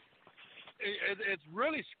 It's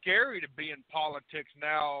really scary to be in politics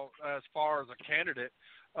now as far as a candidate.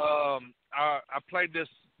 I played this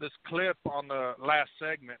clip on the last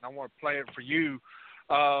segment, and I want to play it for you.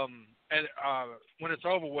 And when it's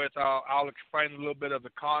over with, I'll explain a little bit of the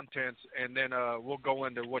contents, and then we'll go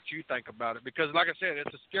into what you think about it. Because, like I said,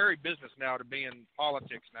 it's a scary business now to be in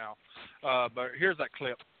politics now. But here's that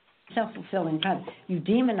clip. Self-fulfilling prophecy. You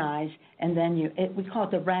demonize, and then we call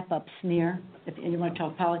it the wrap-up smear. If you want to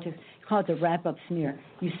talk politics, you call it the wrap-up smear.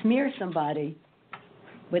 You smear somebody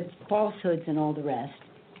with falsehoods and all the rest,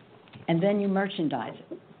 and then you merchandise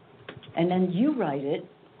it. And then you write it,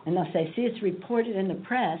 and they'll say, see, it's reported in the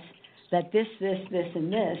press that this,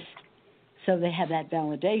 and this, so they have that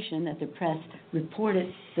validation that the press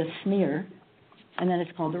reported the smear, and then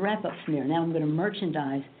it's called the wrap-up smear. Now I'm going to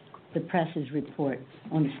merchandise the press's report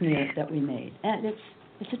on the smear that we made. And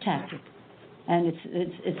it's a tactic, and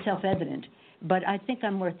it's self-evident. But I think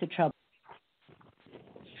I'm worth the trouble.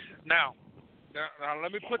 Now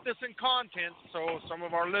let me put this in context so some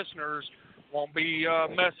of our listeners won't be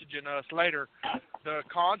messaging us later. The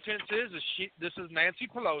content is this is Nancy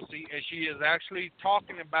Pelosi, and she is actually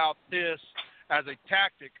talking about this as a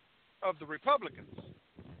tactic of the Republicans.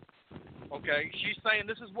 Okay, she's saying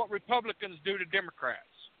this is what Republicans do to Democrats.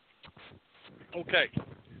 Okay,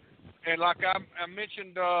 and like I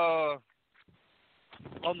mentioned on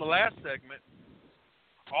the last segment,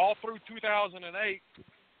 all through 2008,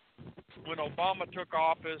 when Obama took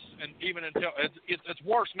office, and even until it's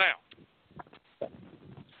worse now.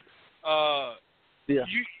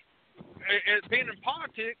 Being in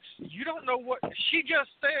politics, you don't know what she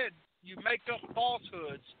just said. You make up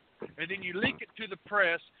falsehoods, and then you leak it to the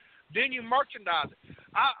press. Then you merchandise it.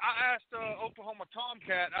 I asked Oklahoma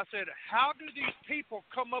Tomcat, I said, how do these people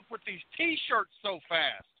come up with these T-shirts so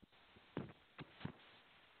fast?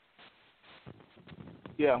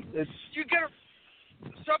 it's you get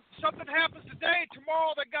something happens today.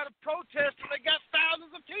 Tomorrow they got a protest and they got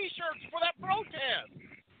thousands of T-shirts for that protest.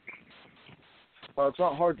 Well, it's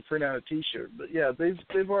not hard to print out a T-shirt, but yeah,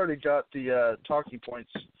 they've already got the talking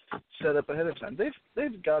points set up ahead of time.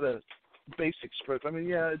 They've got a basic script. I mean,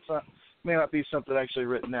 yeah, it's not may not be something actually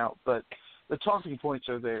written out, but the talking points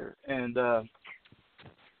are there, and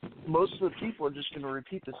most of the people are just going to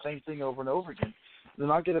repeat the same thing over and over again. They're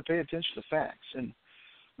not going to pay attention to facts. And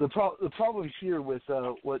the problem here with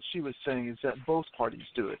what she was saying is that both parties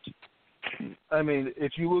do it. I mean,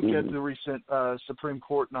 if you look at the recent Supreme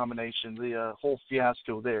Court nomination, the whole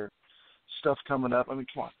fiasco there, stuff coming up. I mean,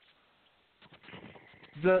 come on.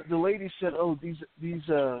 The lady said, "Oh, these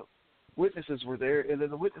witnesses were there," and then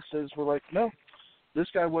the witnesses were like, "No, this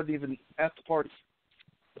guy wasn't even at the party."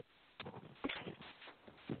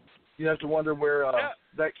 You have to wonder where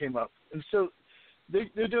that came up. And so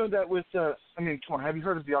they're doing that with. I mean, come on. Have you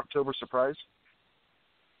heard of the October surprise?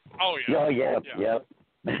 Oh yeah. Oh yeah. Yep.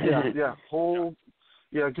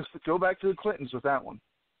 Just go back to the Clintons with that one.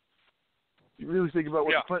 You really think about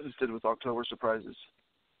what the Clintons did with October surprises.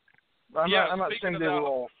 I'm not saying they were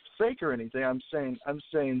all fake or anything. I'm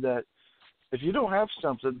saying that if you don't have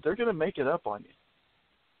something, they're going to make it up on you.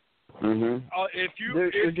 Mm-hmm. If you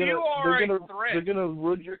are a threat, they're going to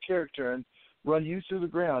ruin your character and run you through the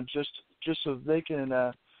ground just so they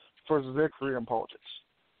can further their career in politics.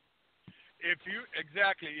 If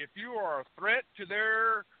you are a threat to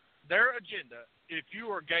their agenda, if you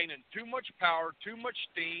are gaining too much power, too much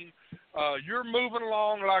steam, you're moving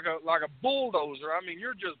along like a bulldozer. I mean,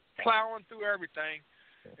 you're just plowing through everything,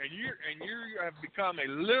 and you have become a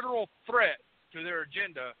literal threat to their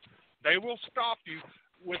agenda. They will stop you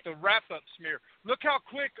with a wrap-up smear. Look how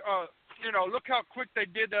quick, they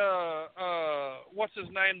did. What's his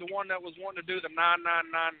name? The one that was wanting to do the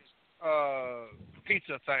 999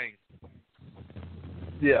 pizza thing.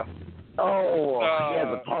 Yeah. Oh,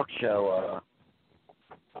 the talk show.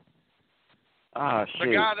 Shoot.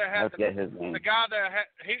 The guy that had his name. The guy that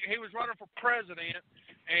he was running for president,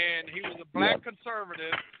 and he was a black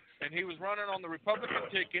conservative, and he was running on the Republican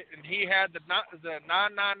ticket, and he had the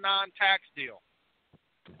 999 tax deal.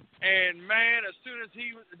 And man, as soon as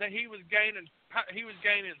he was gaining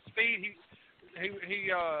speed,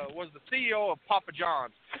 he was the CEO of Papa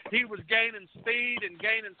John's. He was gaining speed,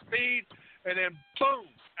 and then boom,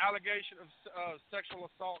 allegation of sexual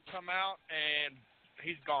assault come out, and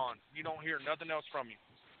he's gone. You don't hear nothing else from him.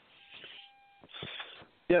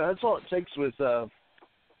 Yeah, that's all it takes with a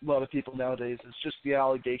lot of people nowadays. It's just the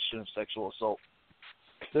allegation of sexual assault.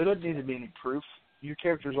 There doesn't need to be any proof. Your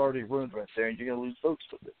character's already ruined right there, and you're going to lose votes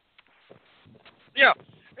with it. Yeah,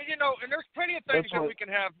 and and there's plenty of things that we can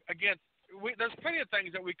have against. There's plenty of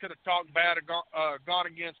things that we could have talked bad or gone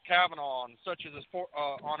against Kavanaugh on, such as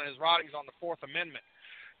on his writings on the Fourth Amendment.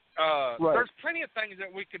 Right. There's plenty of things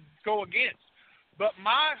that we could go against. But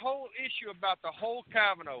my whole issue about the whole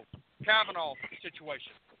Kavanaugh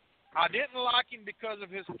situation, I didn't like him because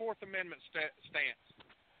of his Fourth Amendment stance.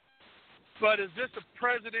 But is this a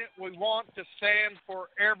president we want to stand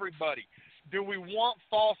for everybody? Do we want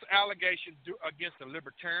false allegations against a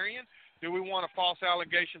libertarian? Do we want false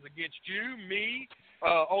allegations against you, me,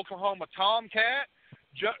 Oklahoma Tomcat?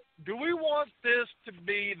 Do we want this to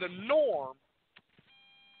be the norm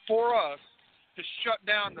for us to shut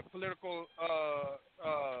down the political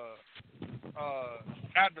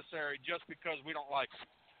adversary just because we don't like him?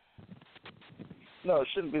 No, it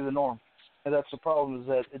shouldn't be the norm. And that's the problem, is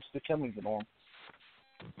that it's becoming the norm.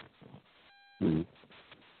 Mm-hmm.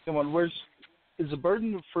 Come on, is the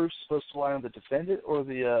burden of proof supposed to lie on the defendant or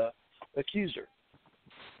the accuser?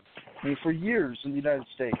 I mean, for years in the United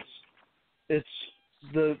States, it's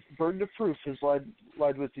the burden of proof has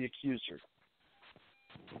lied with the accuser.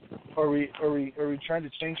 Are we trying to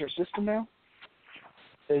change our system now?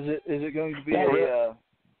 Is it going to be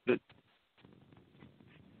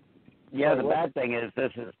the bad thing is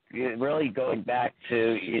this is really going back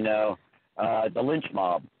to the lynch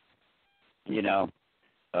mob.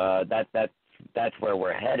 That's where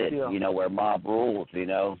we're headed. Where mob rules.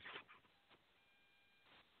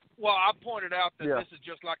 Well, I pointed out that this is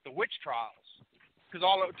just like the witch trials, because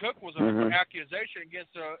all it took was an accusation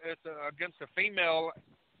against a female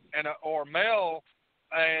or male,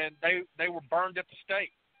 and they were burned at the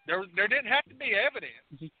stake. There didn't have to be evidence.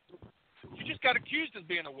 You just got accused of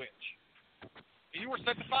being a witch, and you were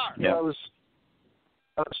set to fire. Yeah, I was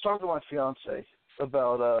talking to my fiance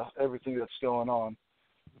about everything that's going on,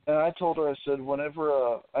 and I told her, I said,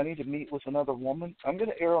 whenever I need to meet with another woman, I'm going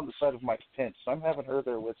to err on the side of my defense. I'm having her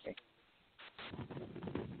there with me.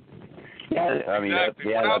 Yeah, I mean, that's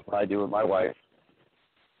what I do with my wife.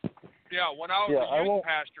 when I was a youth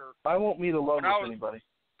pastor. I won't meet alone with anybody.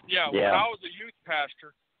 Yeah, when I was a youth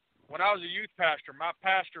pastor, my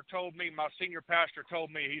senior pastor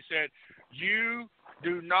told me, he said, you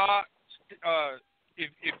do not, if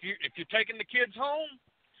you're taking the kids home,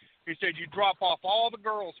 he said, you drop off all the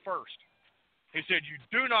girls first. He said, you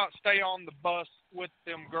do not stay on the bus with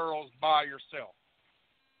them girls by yourself.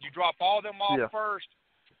 You drop all them off first,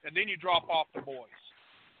 and then you drop off the boys.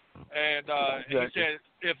 And he said,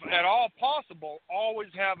 if at all possible,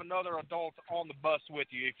 always have another adult on the bus with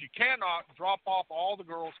you. If you cannot, drop off all the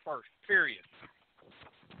girls first, period.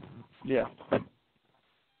 Yeah.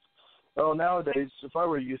 Well, nowadays, if I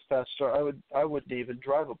were a youth pastor, I wouldn't even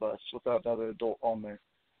drive a bus without another adult on there.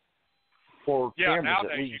 For cameras,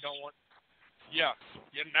 nowadays at least. you don't want. Yeah,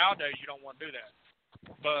 nowadays you don't want to do that.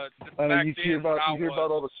 But I mean, you back hear then,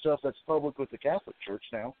 about all the stuff that's public with the Catholic Church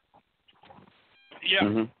now.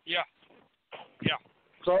 Yeah, yeah.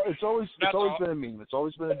 So it's always been a meme. It's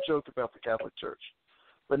always been a joke about the Catholic Church,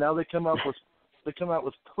 but now they come out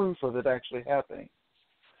with proof of it actually happening.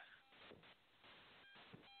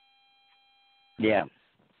 Yeah.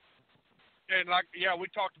 And we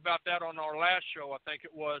talked about that on our last show, I think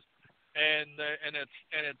it was, and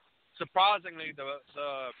it's surprisingly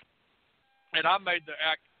and I made the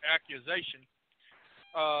accusation,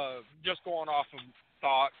 just going off of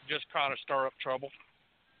thought, just kind of stir up trouble.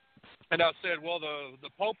 And I said, well, the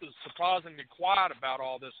Pope is surprisingly quiet about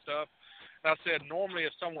all this stuff. And I said, normally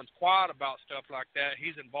if someone's quiet about stuff like that,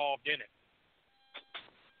 he's involved in it.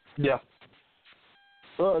 Yeah.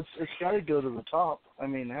 Well, it's got to go to the top. I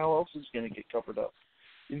mean, how else is it going to get covered up?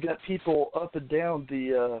 You've got people up and down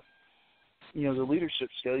the leadership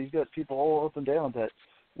scale. You've got people all up and down that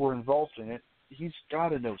were involved in it. He's got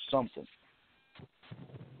to know something.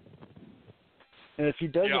 And if he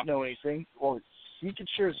doesn't know anything, well, he can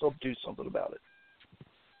sure as hell do something about it.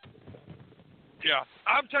 Yeah,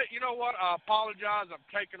 you know what? I apologize. I'm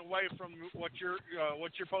taking away from what you're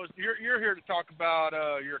supposed. You're here to talk about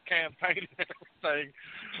your campaign and everything.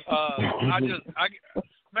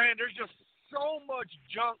 Man, there's just so much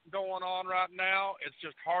junk going on right now. It's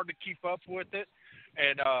just hard to keep up with it,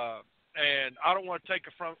 and I don't want to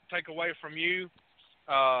take away from you.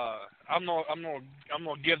 I'm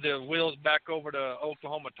gonna give the wheels back over to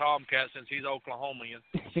Oklahoma Tomcat since he's Oklahomian,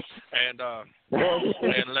 and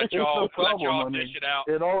let y'all dish it out.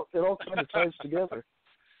 It all kind of ties together.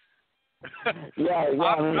 Yeah.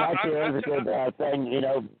 I mean, actually, it's a good thing,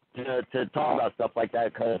 to talk about stuff like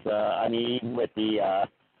that because even with the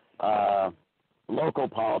local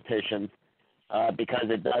politicians, because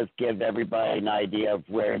it does give everybody an idea of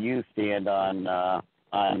where you stand on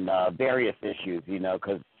various issues,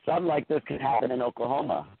 because something like this could happen in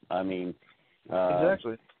Oklahoma. I mean,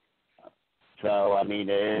 exactly. So, I mean,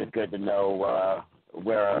 it is good to know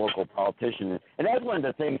where our local politician is. And that's one of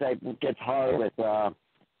the things that gets hard with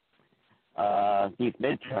these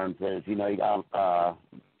midterms is, you got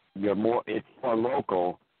it's more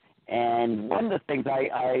local. And one of the things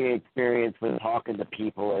I experience with talking to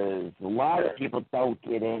people is a lot of people don't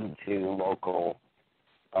get into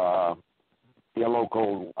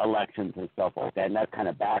local elections and stuff like that, and that's kind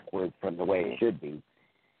of backwards from the way it should be.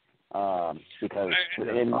 Because,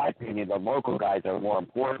 in my opinion, the local guys are more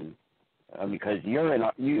important because you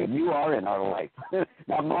are in our life,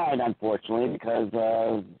 not mine, unfortunately. Because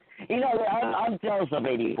I'm jealous of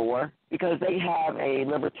 84 because they have a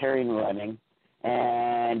libertarian running,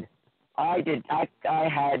 and I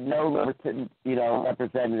had no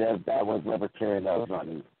representative that was libertarian that was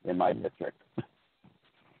running in my district.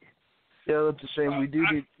 Yeah, that's a shame. We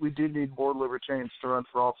do need more libertarians to run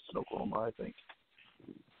for office in Oklahoma, I think.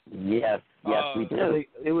 Yes, we do.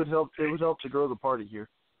 It would help to grow the party here,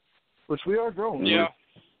 which we are growing. Yeah,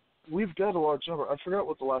 we've got a large number. I forgot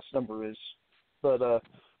what the last number is, but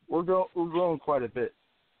we're growing quite a bit.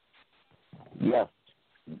 Yes,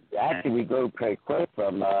 actually, we grew pretty quick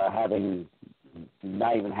from not even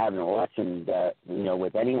having an election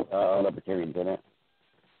with any libertarians in it.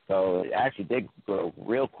 So it actually did grow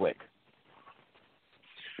real quick.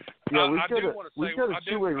 Yeah, we've got a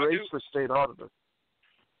two-way race for state auditor.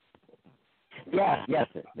 Yeah, yes,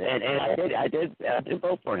 and I did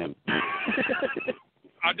vote for him.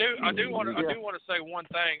 I do want to say one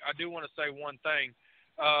thing.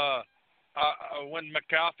 When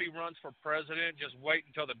McAfee runs for president, just wait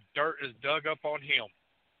until the dirt is dug up on him.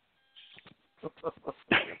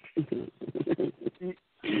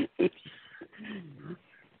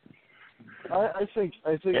 I think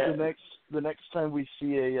the next time we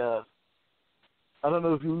see I don't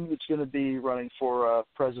know who it's going to be running for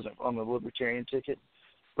president on the Libertarian ticket,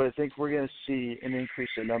 but I think we're going to see an increase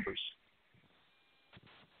in numbers.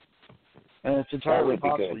 And it's entirely would be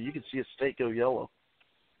possible good. you could see a state go yellow.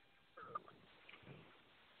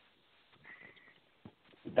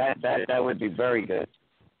 That would be very good.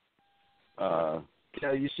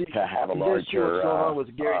 Yeah, you see, to have a you larger. see what's going on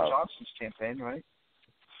with Gary Johnson's campaign, right?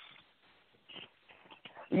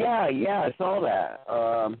 Yeah, I saw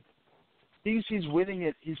that. He's winning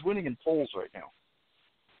it. He's winning in polls right now.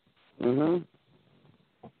 Mhm.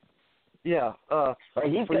 Yeah.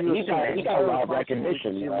 He got a lot of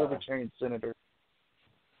recognition. He's a libertarian senator.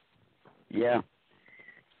 Yeah.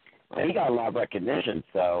 He got a lot of recognition.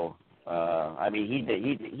 So, I mean, he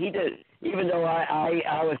did. Even though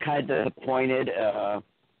I was kind of disappointed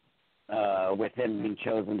with him being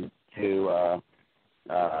chosen to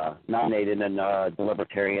nominated in the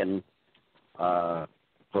Libertarian for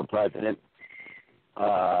president.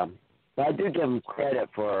 But I do give him credit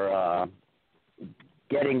for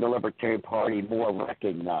getting the Libertarian Party more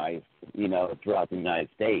recognized, throughout the United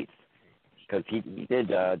States, because he did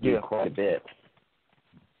do quite a bit.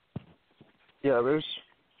 Yeah,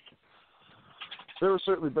 there were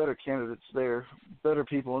certainly better candidates there, better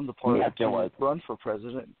people in the party to run for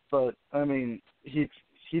president. But I mean, he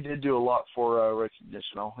did do a lot for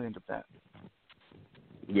recognition. I'll hand it that.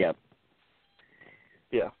 Yep.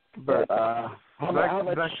 Yeah, but back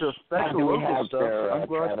to local stuff. I'm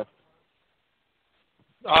glad.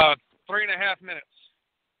 3.5 minutes.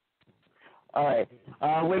 All right.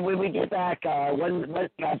 When we get back, one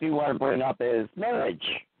topic we want to bring up is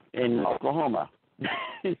marriage in Oklahoma.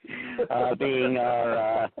 Being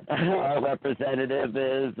our representative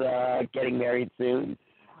is getting married soon.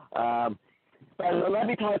 But let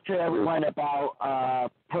me talk to everyone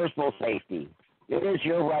about personal safety. It is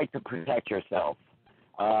your right to protect yourself.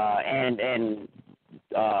 And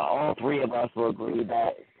all three of us will agree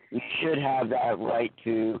that you should have that right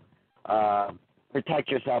to protect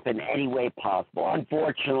yourself in any way possible.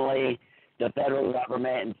 Unfortunately, the federal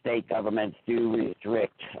government and state governments do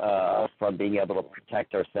restrict us from being able to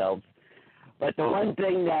protect ourselves. But the one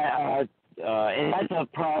thing that, and that's a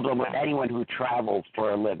problem with anyone who travels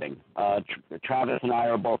for a living. Travis and I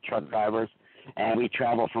are both truck drivers, and we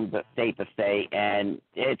travel from state to state, and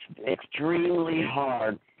it's extremely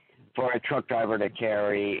hard for a truck driver to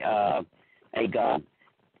carry a gun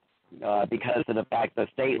because of the fact that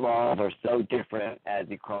state laws are so different as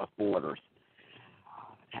you cross borders.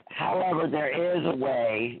 However, there is a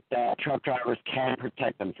way that truck drivers can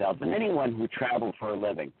protect themselves, and anyone who travels for a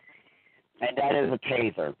living, and that is a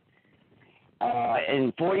taser.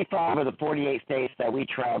 In 45 of the 48 states that we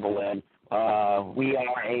travel in, we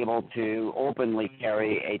are able to openly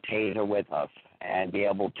carry a taser with us and be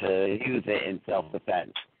able to use it in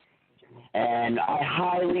self-defense. And I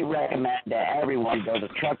highly recommend that everyone go to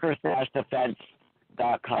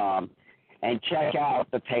truckers-defense.com and check out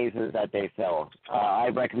the tasers that they sell. I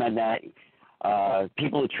recommend that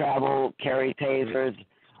people who travel carry tasers.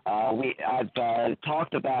 I've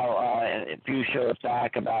talked about a few shows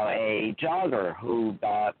back about a jogger who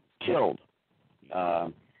got killed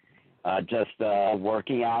just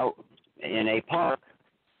working out in a park.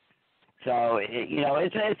 So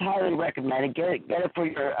it's highly recommended. Get it for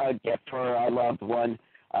your gift for a loved one,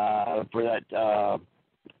 for that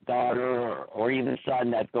daughter or even son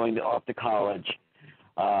that's going off to college.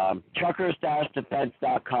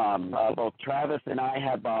 Truckers-defense.com. Both Travis and I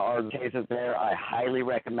have our tasers there. I highly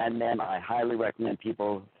recommend them. I highly recommend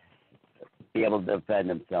people be able to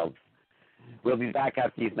defend themselves. We'll be back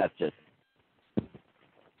after these messages.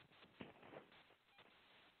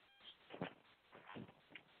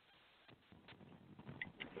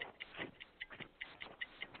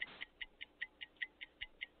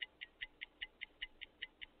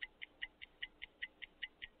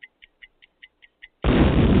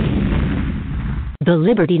 The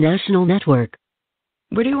Liberty National Network.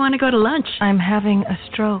 Where do you want to go to lunch? I'm having a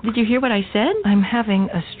stroke. Did you hear what I said? I'm having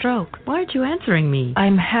a stroke. Why aren't you answering me?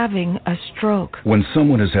 I'm having a stroke. When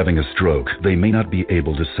someone is having a stroke, they may not be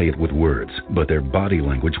able to say it with words, but their body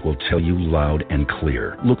language will tell you loud and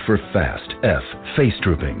clear. Look for FAST. F. Face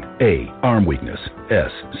drooping. A. Arm weakness.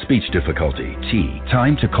 S. Speech difficulty. T.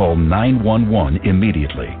 Time to call 911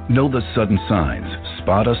 immediately. Know the sudden signs.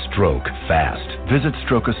 Spot a stroke fast. Visit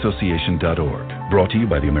strokeassociation.org. Brought to you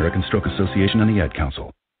by the American Stroke Association and the Ad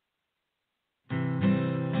Council.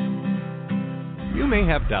 You may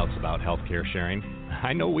have doubts about healthcare sharing.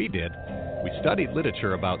 I know we did. We studied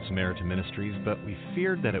literature about Samaritan Ministries, but we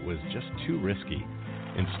feared that it was just too risky.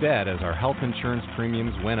 Instead, as our health insurance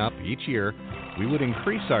premiums went up each year, we would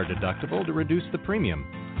increase our deductible to reduce the premium.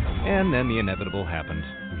 And then the inevitable happened.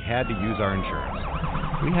 We had to use our insurance.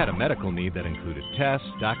 We had a medical need that included tests,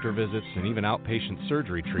 doctor visits, and even outpatient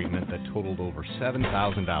surgery treatment that totaled over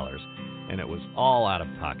 $7,000. and it was all out of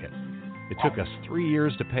pocket. It took us 3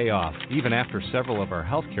 years to pay off, even after several of our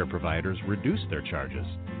healthcare providers reduced their charges.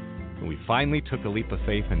 And we finally took a leap of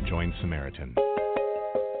faith and joined Samaritan.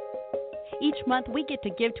 Each month, we get to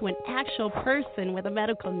give to an actual person with a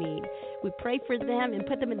medical need. We pray for them and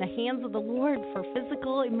put them in the hands of the Lord for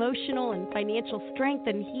physical, emotional, and financial strength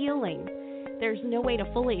and healing. There's no way to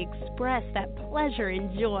fully express that pleasure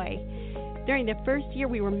and joy. During the first year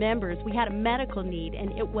we were members, we had a medical need,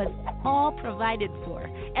 and it was all provided for.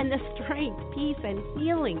 And the strength, peace, and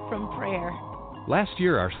healing from prayer. Last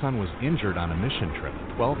year, our son was injured on a mission trip,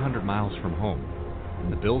 1,200 miles from home.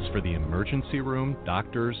 And the bills for the emergency room,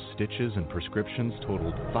 doctors, stitches, and prescriptions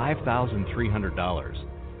totaled $5,300.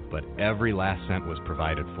 But every last cent was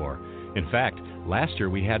provided for. In fact, last year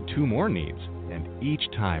we had 2 more needs, and each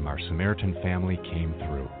time our Samaritan family came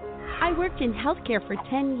through. I worked in healthcare for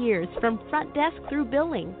 10 years, from front desk through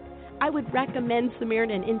billing. I would recommend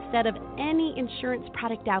Samaritan instead of any insurance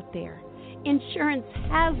product out there. Insurance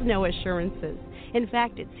has no assurances. In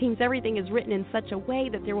fact, it seems everything is written in such a way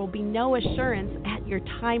that there will be no assurance at your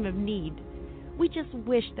time of need. We just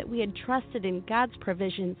wish that we had trusted in God's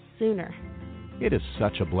provision sooner. It is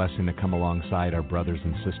such a blessing to come alongside our brothers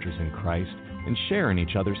and sisters in Christ and share in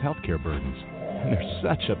each other's healthcare burdens. And there's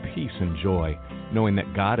such a peace and joy knowing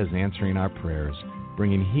that God is answering our prayers,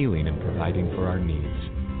 bringing healing and providing for our needs.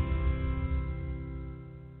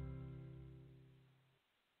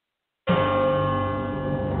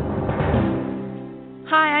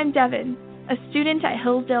 Hi, I'm Devin, a student at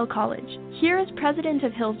Hillsdale College. Here is President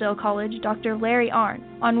of Hillsdale College, Dr. Larry Arnn,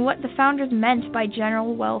 on what the founders meant by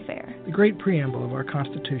general welfare. The great preamble of our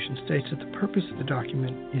Constitution states that the purpose of the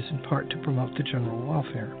document is in part to promote the general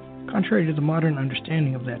welfare. Contrary to the modern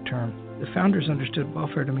understanding of that term, the founders understood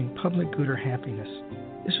welfare to mean public good or happiness.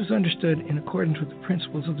 This was understood in accordance with the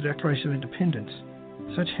principles of the Declaration of Independence.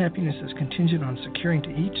 Such happiness is contingent on securing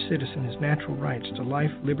to each citizen his natural rights to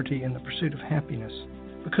life, liberty, and the pursuit of happiness.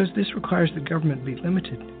 Because this requires the government be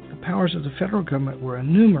limited, the powers of the federal government were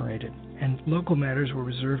enumerated, and local matters were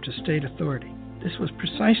reserved to state authority. This was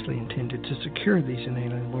precisely intended to secure these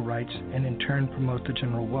inalienable rights and in turn promote the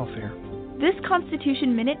general welfare. This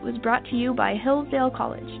Constitution Minute was brought to you by Hillsdale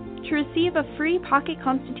College. To receive a free pocket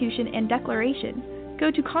Constitution and Declaration, go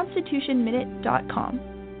to constitutionminute.com.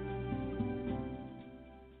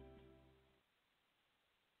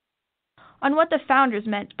 On what the founders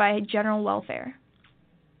meant by general welfare.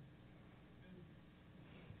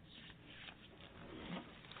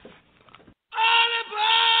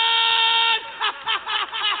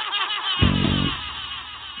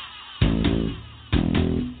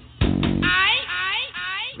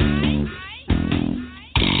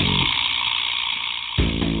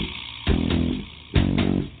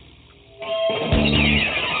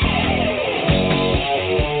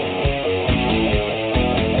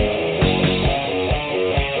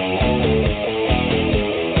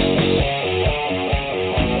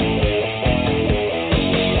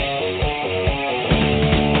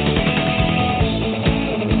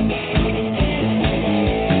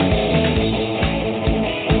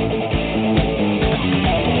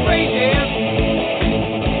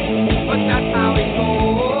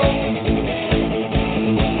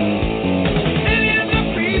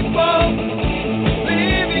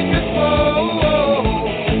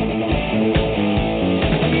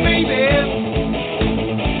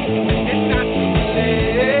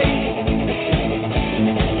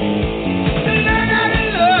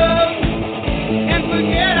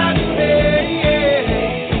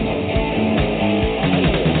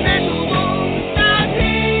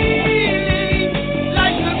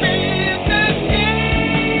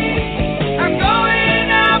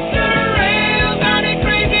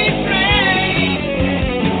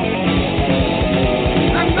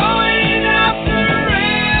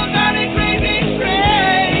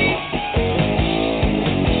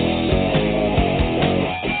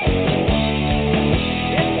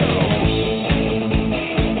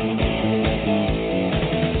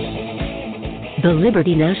 The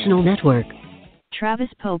Liberty National Network. Travis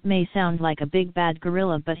Pope may sound like a big bad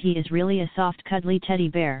gorilla, but he is really a soft cuddly teddy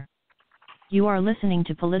bear. You are listening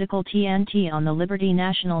to Political TNT on the Liberty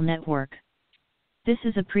National Network. This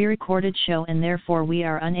is a pre-recorded show and therefore we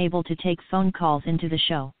are unable to take phone calls into the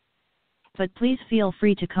show. But please feel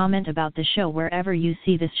free to comment about the show wherever you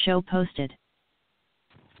see this show posted.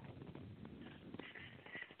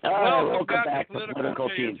 Welcome back to Political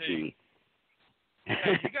TNT. Hey,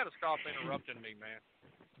 you got to stop interrupting me, man.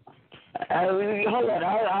 Hold on.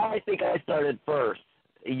 I think I started first.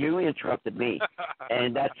 You interrupted me,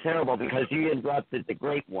 and that's terrible because you interrupted the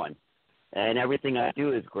great one, and everything I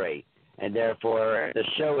do is great. And therefore, the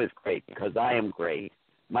show is great because I am great.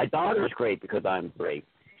 My daughter is great because I'm great.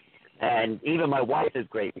 And even my wife is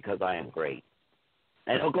great because I am great.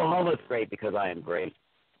 And Oklahoma is great because I am great.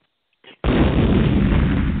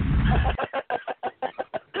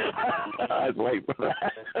 I was waiting for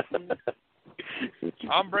that.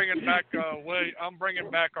 I'm bringing back I'm bringing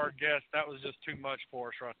back our guest. That was just too much for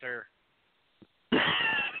us right there.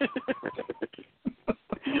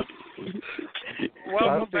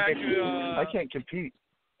 Welcome back to. I can't compete.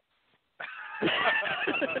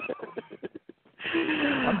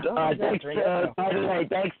 I'm done. Thanks, by the way,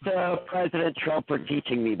 thanks to President Trump for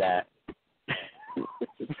teaching me that.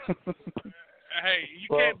 Hey, you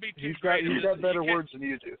can't be too great. He's got better words than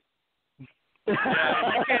you do. Yeah,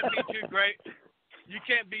 you can't be too great. You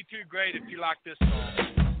can't be too great if you like this song.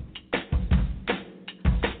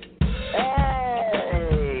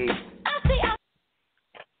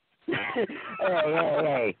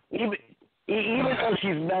 Hey. Even though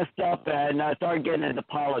she's messed up and started getting into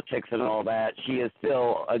politics and all that, she is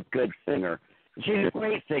still a good singer. She's a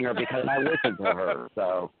great singer because I listen to her,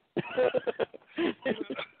 so.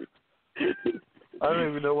 I don't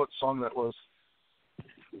even know what song that was.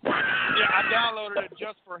 Yeah, I downloaded it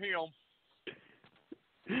just for him.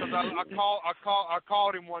 Because I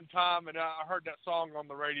called him one time and I heard that song on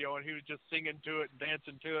the radio and he was just singing to it and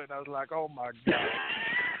dancing to it and I was like, oh my God.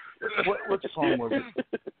 What song was it?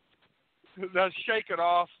 That's Shake It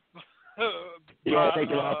Off. Shake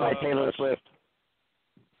It Off by Taylor Swift.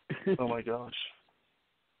 Oh my gosh.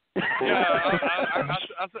 Yeah,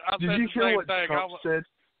 I Did said you the hear same what thing. Trump said?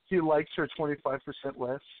 He likes her 25%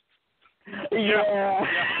 less. Yeah.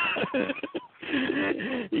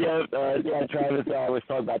 Yeah, Travis, I was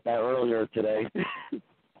talking about that earlier today.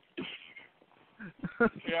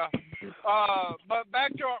 Yeah. But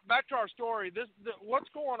back to our story. What's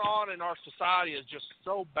going on in our society is just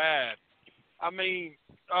so bad. I mean,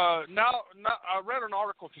 now I read an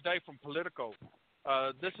article today from Politico.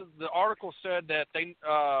 The article said that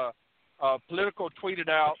Politico tweeted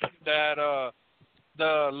out that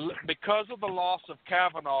because of the loss of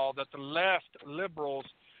Kavanaugh, that the left liberals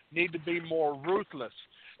need to be more ruthless.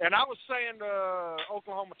 And I was saying to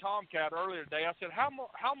Oklahoma Tomcat earlier today, I said, how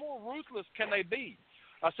more ruthless can they be?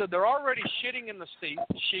 I said, they're already shitting in the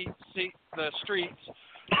streets.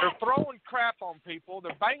 They're throwing crap on people.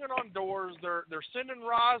 They're banging on doors. They're sending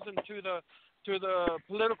rosin to the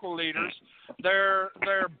political leaders. They're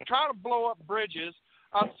trying to blow up bridges.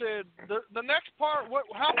 I said, the next part,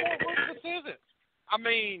 how more ruthless is it? I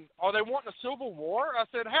mean, are they wanting a civil war? I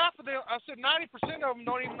said 90% of them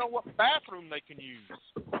don't even know what bathroom they can use,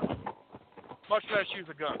 much less use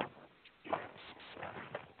a gun.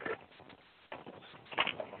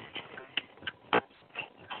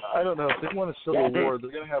 I don't know. If they want a civil war,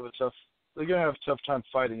 they're gonna have a tough time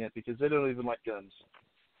fighting it because they don't even like guns.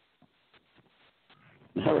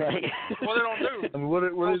 All right. Well, they don't do. I mean, what are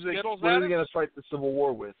they going to fight the Civil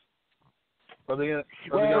War with? Are they going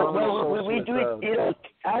to?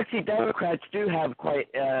 Actually, Democrats do have quite.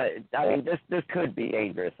 I mean, this could be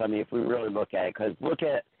dangerous. I mean, if we really look at it, because look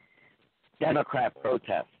at Democrat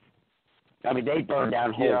protests. I mean, they burned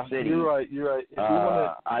down whole cities. You're right. If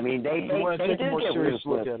I mean, they take a more serious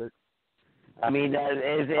look at it. I mean,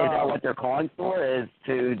 is that what they're calling for? Is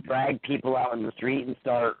to drag people out in the street and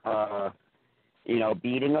start,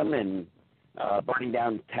 beating them and burning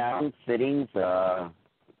down towns, cities.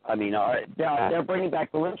 I mean, they're bringing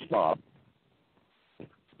back the lynch mob.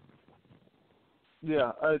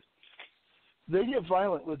 Yeah, they get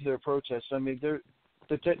violent with their protests. I mean, they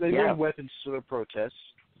bring weapons to their protests.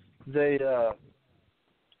 They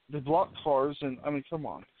block cars, and I mean, come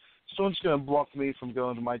on. Someone's going to block me from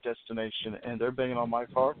going to my destination, and they're banging on my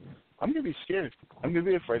car. I'm going to be scared. I'm going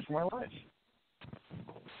to be afraid for my life.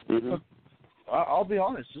 Mm-hmm. I'll be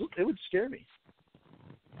honest. It would scare me.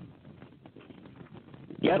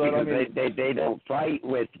 Yeah, but, because they don't fight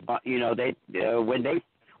with when they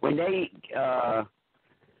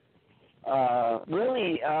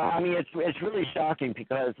really I mean it's really shocking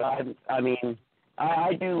because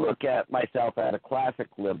I do look at myself as a classic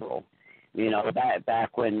liberal,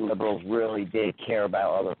 back when liberals really did care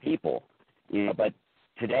about other people, but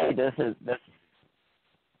today this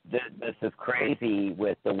is crazy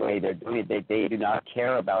with the way they're doing it. They do not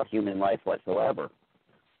care about human life whatsoever.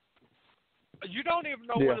 You don't even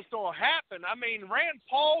know when it's going to happen. I mean, Rand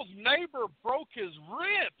Paul's neighbor broke his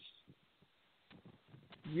ribs.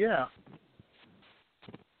 Yeah.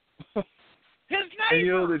 His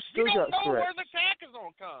neighbor. They've still you don't got know threats. where the attack is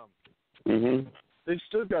going to come. Mm-hmm. They've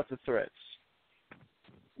still got the threats.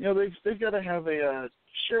 They've got to have a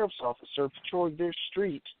sheriff's officer patrolling their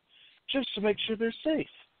street just to make sure they're safe.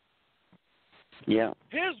 Yeah.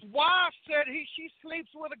 His wife said she sleeps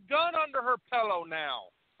with a gun under her pillow now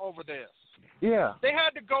over this. Yeah. They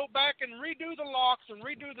had to go back and redo the locks and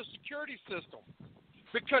redo the security system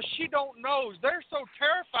because she don't know. They're so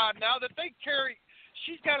terrified now that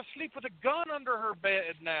she's got to sleep with a gun under her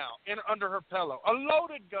bed now, under her pillow. A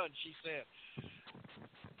loaded gun, she said.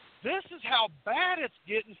 This is how bad it's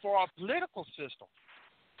getting for our political system.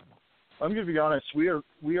 I'm going to be honest. We are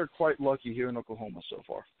quite lucky here in Oklahoma so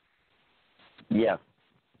far. Yeah.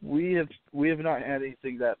 We have not had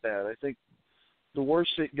anything that bad. I think the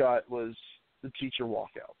worst it got was the teacher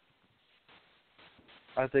walkout.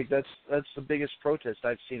 I think that's the biggest protest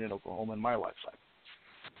I've seen in Oklahoma in my lifetime.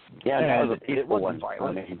 Yeah, that was a it peaceful wasn't one.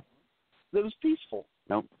 violent. It was peaceful.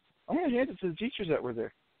 Nope. I'm going to hand it to the teachers that were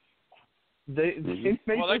there. They made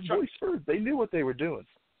their voice heard. They knew what they were doing.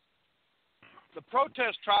 The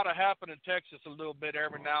protests try to happen in Texas a little bit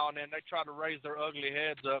every now and then. They try to raise their ugly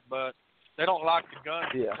heads up, but they don't like the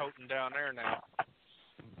guns toting down there now.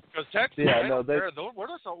 Because Texas,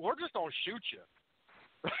 we're just going to shoot you.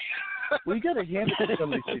 Well, you got to hand it to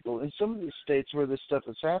some of these people. In some of these states where this stuff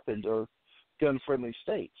has happened are gun-friendly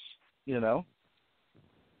states, you know?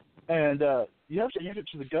 And you have to hand it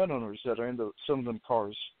to the gun owners that are in some of them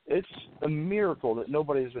cars. It's a miracle that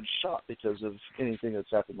nobody has been shot because of anything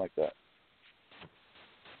that's happened like that.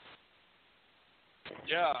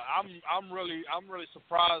 Yeah, I'm really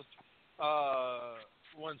surprised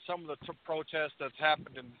when some of the protests that's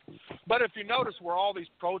happened. But if you notice where all these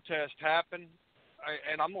protests happen,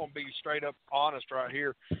 and I'm going to be straight up honest right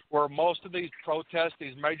here, where most of these protests,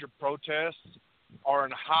 these major protests, are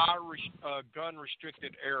in high gun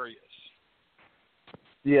restricted areas.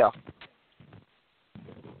 Yeah.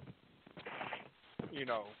 You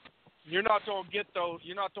know, you're not going to get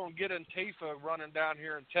Antifa running down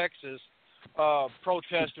here in Texas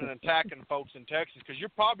protesting and attacking folks in Texas, because you're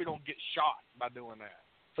probably going to get shot by doing that.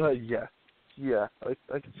 Yeah, I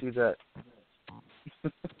can see that.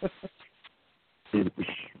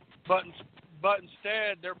 But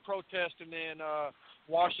instead, they're protesting in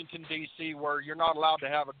Washington, D.C., where you're not allowed to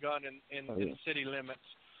have a gun in city limits.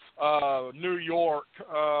 New York,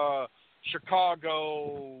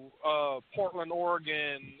 Chicago, Portland,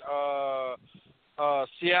 Oregon,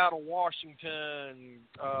 Seattle, Washington,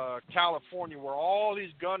 California, where all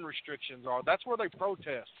these gun restrictions are. That's where they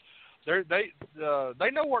protest. They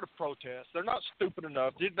know where to protest. They're not stupid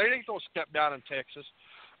enough. They ain't gonna step down in Texas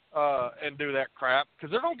and do that crap,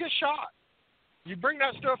 because they're gonna get shot. You bring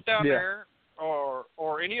that stuff down there, or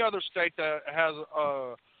any other state that has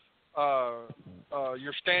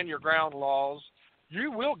your stand your ground laws,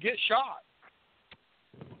 you will get shot.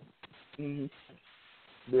 Mhm.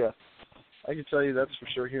 Yeah. I can tell you that's for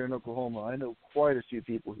sure here in Oklahoma. I know quite a few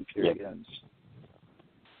people who carry guns.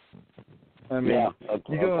 I mean,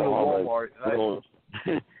 you go into Walmart.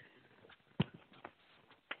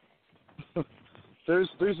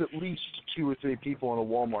 There's at least 2 or 3 people in a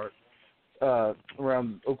Walmart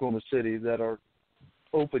around Oklahoma City that are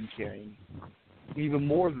open carrying. Even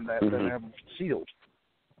more than that, that have them concealed.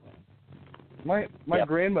 My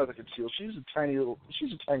grandmother concealed. She's a tiny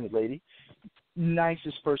lady,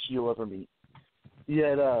 nicest person you'll ever meet.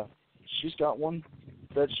 Yet she's got one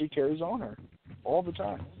that she carries on her all the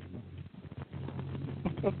time.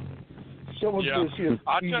 Someone's going to see an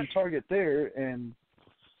easy target there, and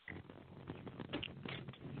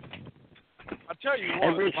I tell you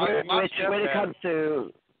what, when it comes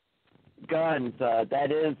to guns,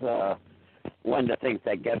 that is one of the things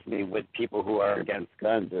that gets me with people who are against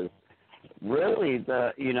guns is really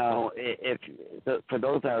for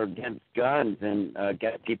those that are against guns and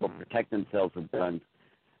get people protect themselves with guns,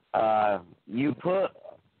 you put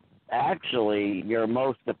actually your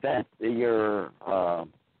most defense,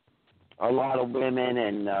 a lot of women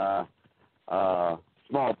and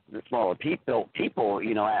smaller people,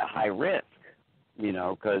 at high risk,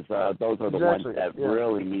 because those are the ones that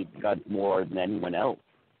really need guns more than anyone else.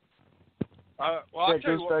 It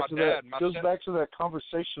goes back to that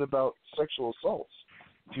conversation about sexual assaults.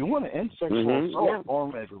 If you want to end sexual assault,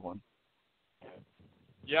 arm everyone.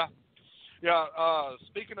 Yeah.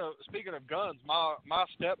 Speaking of guns, my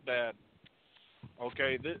stepdad.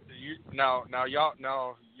 Okay, now y'all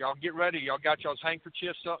get ready. Y'all got y'all's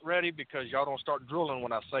handkerchiefs up ready, because y'all don't start drooling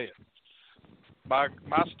when I say it. My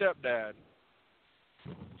stepdad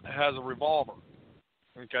has a revolver.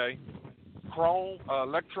 Okay.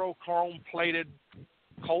 Electro-chrome plated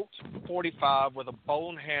Colt 45 with a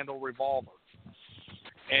bone handle revolver,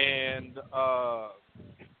 and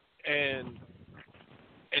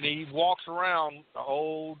he walks around the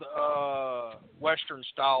old Western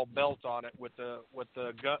style belt on it with the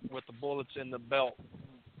bullets in the belt,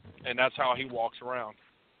 and that's how he walks around.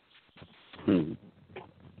 Hmm.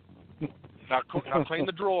 Now clean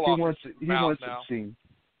the drool he off wants his it, mouth He now. wants it seen.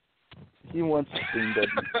 He wants it seen,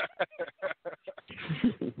 doesn't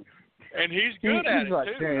he? And he's good at not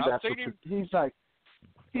it, too. carrying I've that seen him.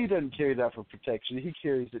 He doesn't carry that for protection. He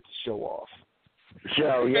carries it to show off.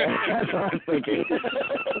 Show, yeah. That's what I was thinking.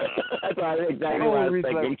 That's exactly The what I only was reason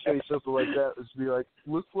I thinking. would carry something like that is to be like,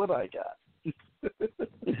 look what I got.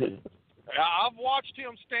 I've watched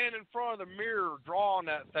him stand in front of the mirror drawing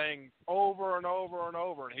that thing over and over and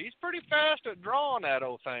over, and he's pretty fast at drawing that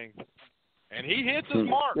old thing. And he hits his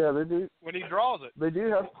mark Yeah, they do. when he draws it. They do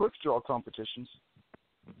have quick draw competitions.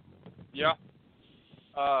 Yeah.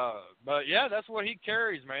 But yeah, that's what he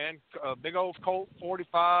carries, man. A big old Colt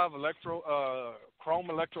 45 chrome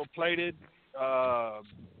electroplated,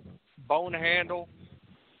 bone handle,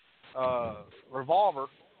 revolver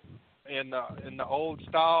in the old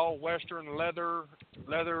style Western leather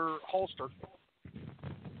holster.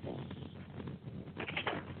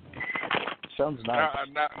 Sounds nice.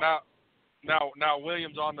 Now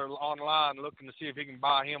William's online looking to see if he can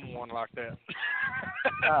buy him one like that.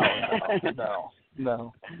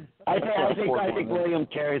 No. I think William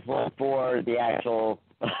carries one for the actual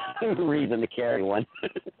reason to carry one,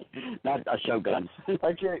 not a show gun.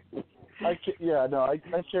 I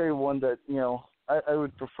carry one that, I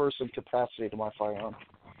would prefer some capacity to my firearm.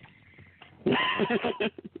 Hey,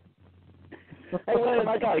 William,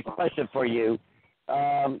 I got a question for you.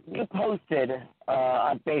 You posted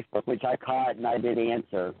on Facebook, which I caught and I did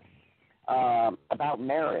answer, about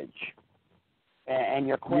marriage. And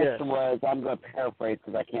your question was, I'm going to paraphrase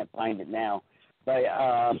because I can't find it now, but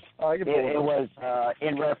it was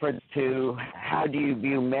in reference to how do you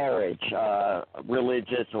view marriage,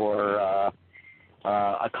 religious or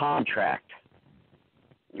a contract?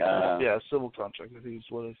 Civil contract, I think is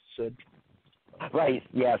what I said. Right,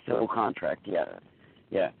 yeah, civil contract, yeah.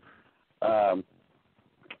 And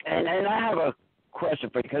I have a question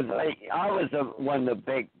for you, because I was one of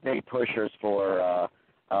the big pushers for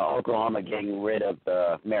Oklahoma getting rid of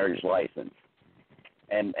the marriage license.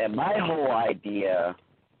 And my whole idea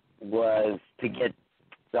was to get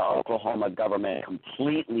the Oklahoma government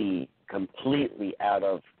completely out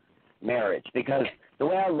of marriage. Because the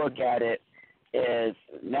way I look at it is,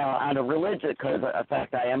 now on a religious, because in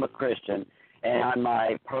fact I am a Christian, and on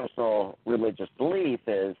my personal religious belief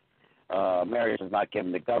is marriage is not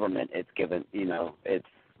given to government, it's given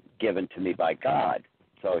to me by God.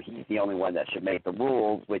 So he's the only one that should make the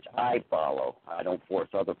rules, which I follow. I don't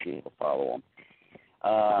force other people to follow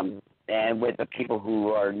them. And with the people who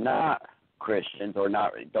are not Christians or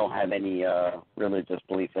don't have any religious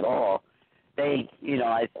beliefs at all, they,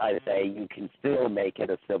 I say you can still make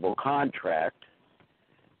it a civil contract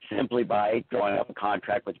simply by drawing up a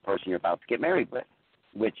contract with the person you're about to get married with,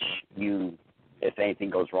 which if anything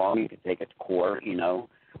goes wrong, you can take it to court,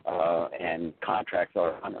 and contracts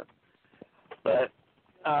are honored. But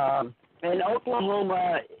in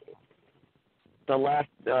Oklahoma,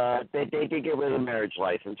 they did get rid of the marriage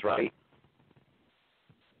license, right?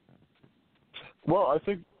 Well, I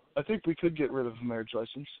think we could get rid of the marriage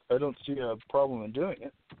license. I don't see a problem in doing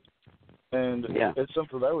it. And it's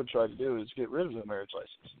something I would try to do is get rid of the marriage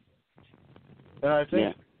license. And I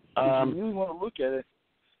think if you really want to look at it,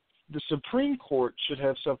 the Supreme Court should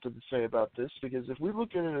have something to say about this, because if we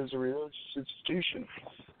look at it as a religious institution,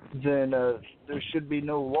 then there should be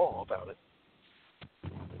no law about it.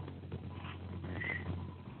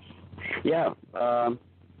 Yeah,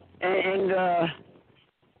 and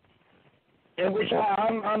which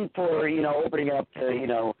I'm for, opening up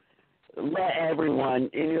to, let everyone,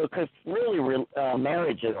 because really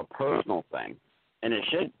marriage is a personal thing, and it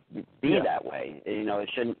should be that way. It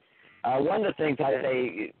shouldn't. One of the things I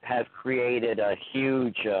say has created a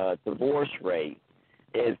huge divorce rate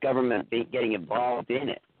is government getting involved in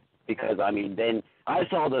it. Because, then I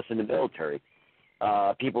saw this in the military.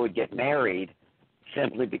 People would get married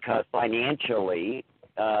simply because financially,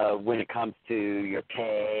 when it comes to your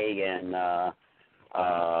pay and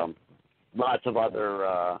lots of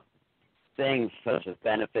other things such as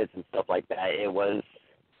benefits and stuff like that, it was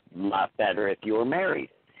a lot better if you were married.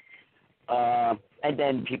 And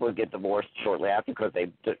then people would get divorced shortly after because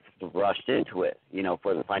they just rushed into it,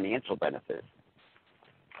 for the financial benefits.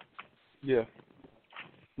 Yeah.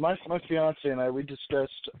 My fiance and I, we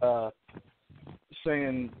discussed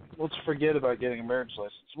saying, let's forget about getting a marriage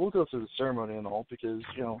license. We'll go through the ceremony and all because,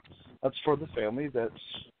 that's for the family. That's,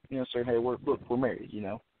 saying, hey, we're married,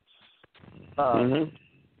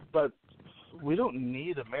 But we don't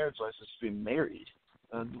need a marriage license to be married.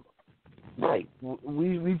 Right.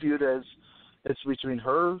 We view it as it's between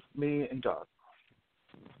her, me, and God.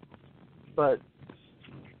 But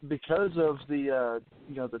because of the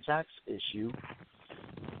the tax issue,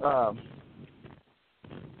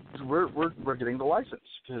 we're getting the license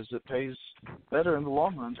because it pays better in the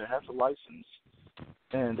long run to have the license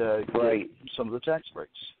and get some of the tax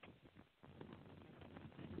breaks.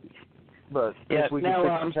 But if we can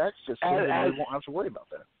fix the tax system, then we won't have to worry about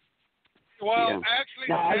that. Well, actually,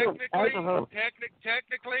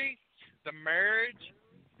 technically, the marriage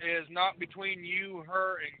is not between you,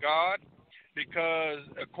 her, and God, because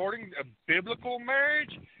according to biblical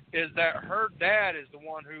marriage, is that her dad is the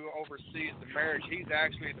one who oversees the marriage. He's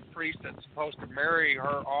actually the priest that's supposed to marry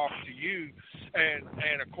her off to you,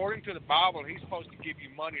 and according to the Bible, he's supposed to give you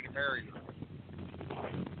money to marry her.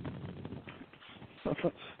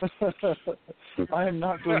 I am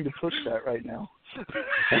not going to push that right now.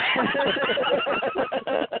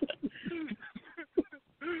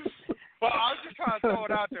 Well, I was just trying to throw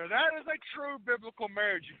it out there. That is a true biblical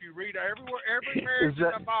marriage. If you read every marriage in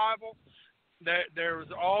the Bible, there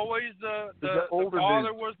was always the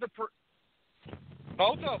father was the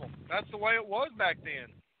both of them. That's the way it was back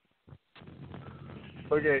then.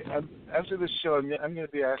 Okay, after this show, I'm going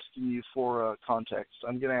to be asking you for context.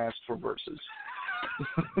 I'm going to ask for verses.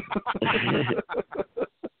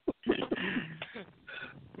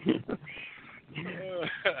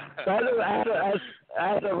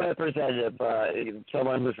 As a representative,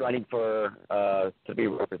 someone who's running for to be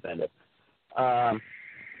representative,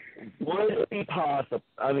 would it be possible?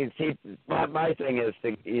 I mean, see, my thing is,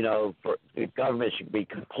 for the government should be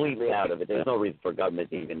completely out of it. There's no reason for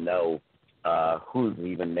government to even know who's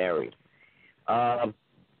even married. Number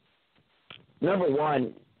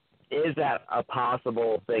one, is that a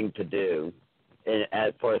possible thing to do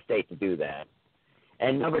for a state to do that?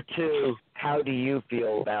 And number two, how do you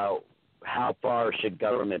feel about how far should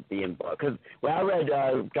government be involved? Because when I read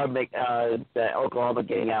government that Oklahoma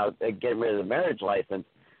getting rid of the marriage license,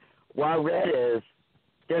 what I read is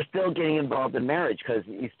they're still getting involved in marriage because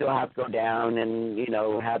you still have to go down and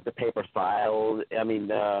have the paper filed. I mean,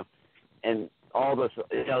 and all this,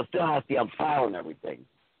 still has to be on file and everything.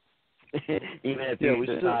 Even if you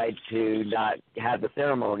decide to not have the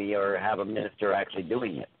ceremony or have a minister actually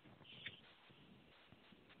doing it.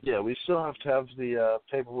 Yeah, we still have to have the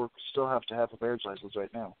paperwork. We still have to have a marriage license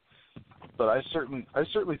right now. But I certainly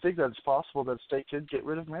think that it's possible that a state could get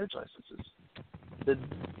rid of marriage licenses.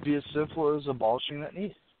 It'd be as simple as abolishing that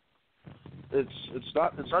need. It's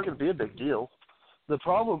not going to be a big deal. The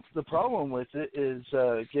problem with it is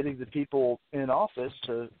getting the people in office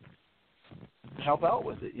to help out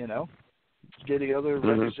with it. Getting other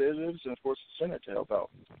representatives and of course the Senate to help out.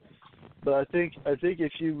 But I think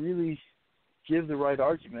if you really give the right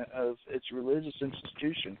argument of it's a religious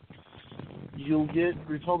institution, you'll get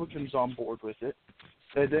Republicans on board with it.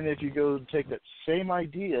 And then if you go and take that same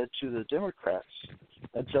idea to the Democrats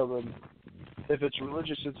and tell them if it's a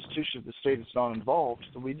religious institution, the state is not involved,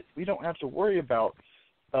 then we don't have to worry about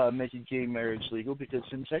making gay marriage legal because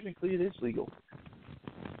then technically it is legal.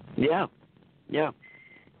 Yeah.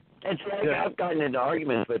 And so I've gotten into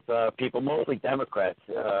arguments with people, mostly Democrats,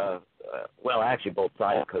 well, actually both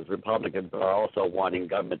sides, because Republicans are also wanting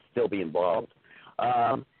government to still be involved.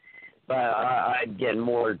 But I'd get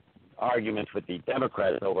more arguments with the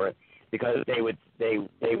Democrats over it because they would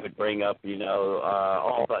bring up,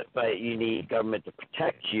 but you need government to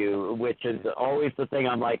protect you, which is always the thing.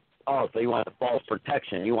 I'm like, oh, so you want the false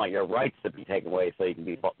protection? You want your rights to be taken away so you can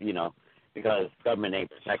be, because government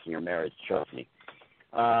ain't protecting your marriage. Trust me.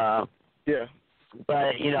 Yeah.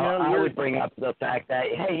 But, I would bring up the fact that,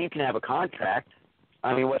 hey, you can have a contract.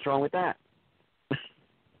 I mean, what's wrong with that?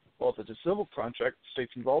 Well, if it's a civil contract, the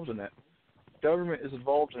state's involved in that. Government is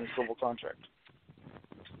involved in a civil contract.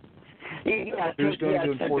 Yeah, who's going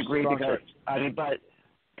to enforce the contract?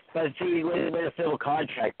 But see, with a civil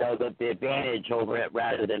contract, though, the advantage over it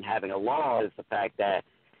rather than having a law is the fact that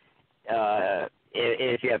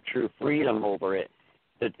if you have true freedom over it,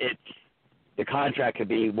 the contract could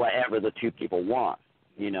be whatever the two people want,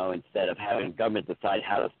 instead of having government decide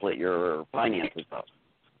how to split your finances up,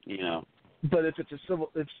 But if it's a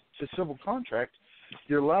civil contract,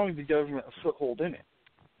 you're allowing the government a foothold in it.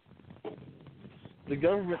 The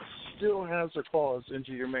government still has a clause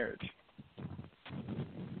into your marriage.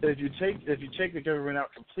 If you take the government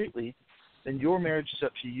out completely, then your marriage is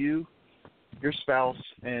up to you, your spouse,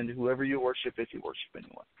 and whoever you worship, if you worship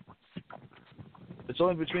anyone. It's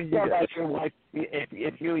only between you guys.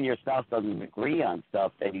 If you and your spouse doesn't agree on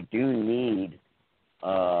stuff, then you do need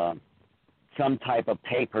some type of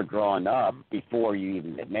paper drawn up before you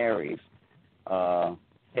even get married,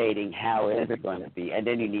 stating how is it going to be, and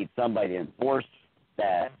then you need somebody to enforce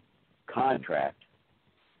that contract.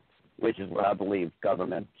 which is where I believe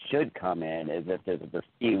government should come in, is if there's a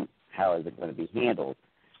dispute, how is it going to be handled?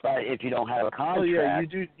 But if you don't have a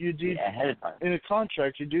contract, you do ahead of time. In a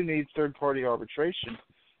contract, you do need third-party arbitration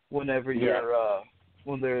whenever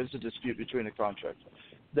when there is a dispute between a contract.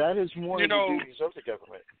 That is one of the duties of the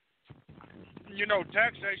government.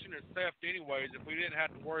 Taxation is theft anyways. If we didn't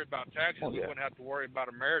have to worry about taxes, we wouldn't have to worry about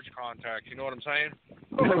a marriage contract. You know what I'm saying?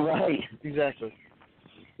 Right. Exactly.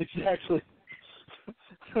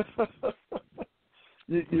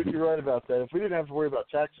 You're right about that. If we didn't have to worry about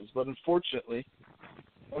taxes, but unfortunately,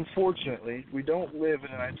 we don't live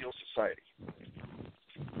in an ideal society.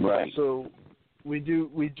 Right. So we do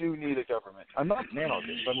need a government. I'm not an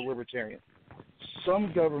anarchist. I'm a libertarian.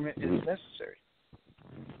 Some government is necessary.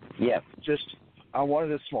 Yes. Just I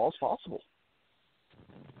want it as small as possible.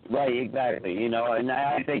 Right. Exactly. And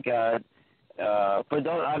I think for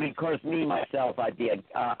those, I mean, of course, me myself,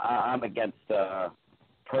 I'm against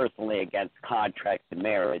personally against contract to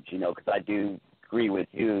marriage. Because I do agree with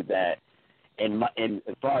you that in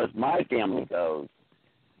as far as my family goes,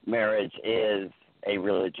 marriage is a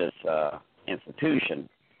religious institution.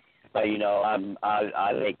 But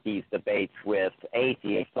I make these debates with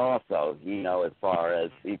atheists also. As far as,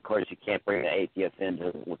 of course, you can't bring an atheist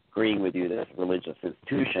into agreeing with you that it's a religious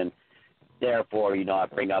institution. Therefore, I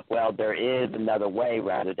bring up, well, there is another way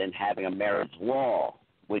rather than having a marriage law,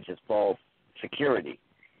 which is false security.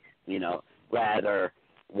 Rather,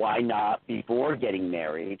 why not before getting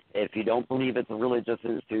married? If you don't believe it's a religious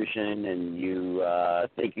institution and you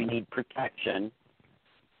think you need protection,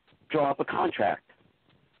 draw up a contract.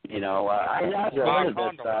 I'm not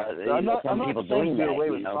some people doing that. Away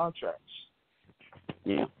with contracts.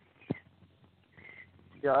 Yeah.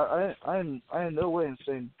 Yeah, I in no way am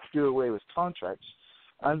saying do away with contracts.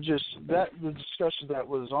 I'm just the discussion that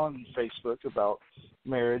was on Facebook about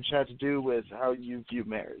marriage had to do with how you view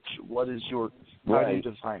marriage. How do you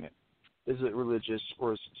define it? Is it religious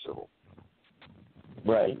or is it civil?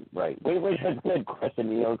 Right. Which is a good question,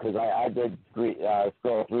 because I did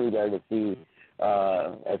scroll through there to see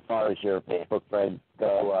as far as your Facebook friends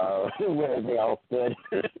go, where they all stood.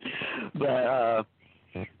 But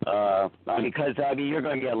because you're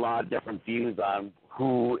going to get a lot of different views on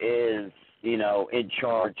who is in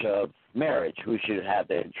charge of marriage, who should have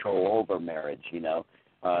the control over marriage.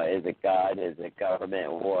 Is it God? Is it government?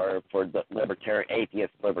 Or for the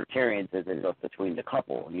atheist libertarians, is it just between the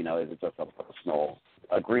couple? Is it just a personal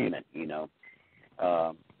agreement? That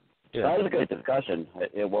was a good discussion.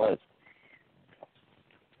 It was.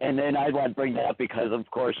 And then I want to bring that up because, of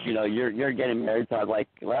course, you're getting married. So I'm like,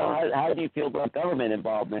 well, how do you feel about government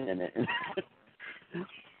involvement in it?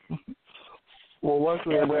 Well,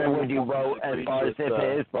 luckily, and where would you vote as far as if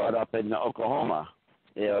it is brought up in Oklahoma?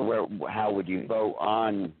 How would you vote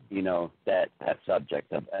on that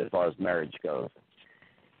subject as far as marriage goes?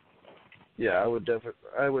 Yeah, I would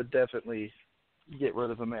definitely get rid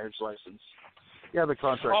of a marriage license. Yeah, the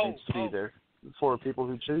contract needs to be there for people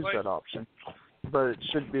who choose that option, but it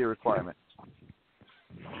shouldn't be a requirement.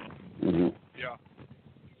 Mm-hmm. Yeah.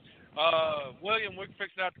 William, we're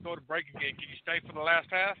fixing out to go to break again. Can you stay for the last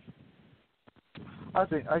half? I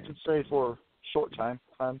think I could stay for a short time.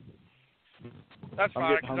 That's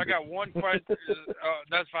fine, because I got one question.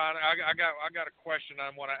 That's fine. I got a question I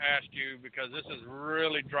want to ask you because this is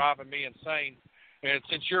really driving me insane. And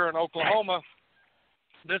since you're in Oklahoma,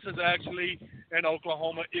 this is actually an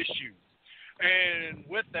Oklahoma issue. And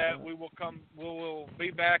with that, we will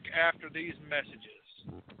be back after these messages.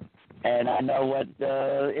 And I know what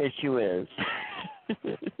the issue is.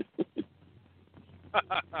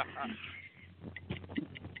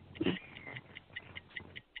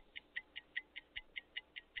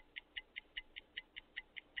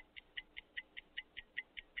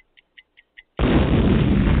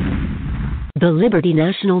 The Liberty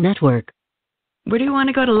National Network. Where do you want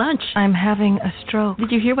to go to lunch? I'm having a stroke.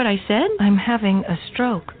 Did you hear what I said? I'm having a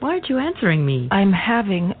stroke. Why aren't you answering me? I'm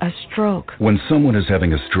having a stroke. When someone is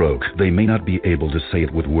having a stroke, they may not be able to say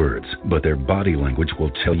it with words, but their body language will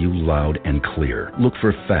tell you loud and clear. Look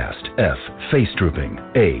for FAST, F, face drooping,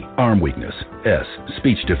 A, arm weakness, S,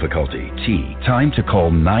 speech difficulty, T, time to call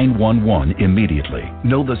 911 immediately.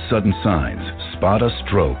 Know the sudden signs. Spot a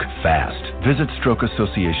stroke fast. Visit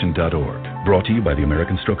strokeassociation.org. Brought to you by the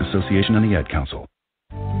American Stroke Association and the Ad Council.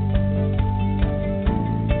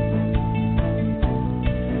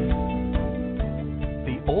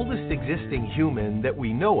 The oldest existing human that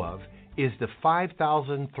we know of is the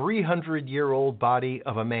 5,300-year-old body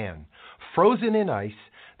of a man, frozen in ice,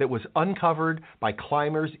 that was uncovered by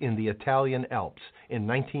climbers in the Italian Alps in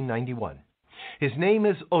 1991. His name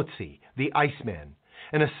is Ötzi, the Iceman,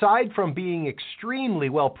 And aside from being extremely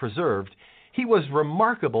well preserved, he was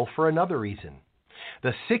remarkable for another reason: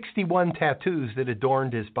 the 61 tattoos that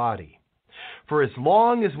adorned his body. For as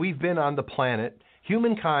long as we've been on the planet,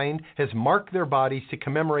 humankind has marked their bodies to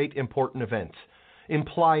commemorate important events,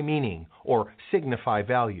 imply meaning, or signify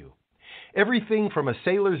value. Everything from a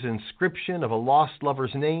sailor's inscription of a lost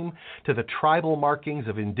lover's name to the tribal markings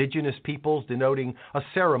of indigenous peoples denoting a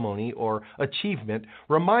ceremony or achievement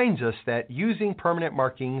reminds us that using permanent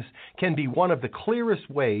markings can be one of the clearest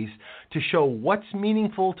ways to show what's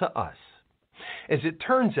meaningful to us. As it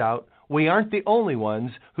turns out, we aren't the only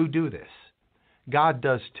ones who do this. God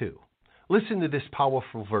does too. Listen to this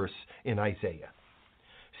powerful verse in Isaiah.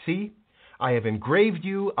 See, I have engraved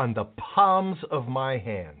you on the palms of my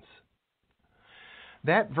hands.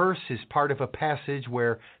 That verse is part of a passage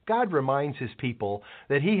where God reminds his people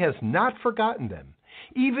that he has not forgotten them,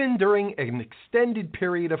 even during an extended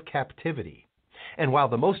period of captivity. And while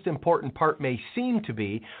the most important part may seem to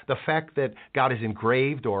be the fact that God has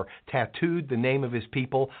engraved or tattooed the name of his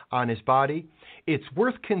people on his body, it's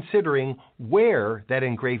worth considering where that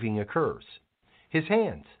engraving occurs: his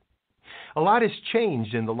hands. A lot has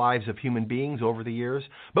changed in the lives of human beings over the years,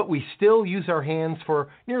 but we still use our hands for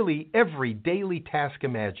nearly every daily task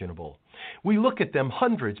imaginable. We look at them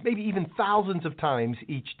hundreds, maybe even thousands of times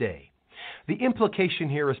each day. The implication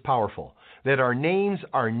here is powerful, that our names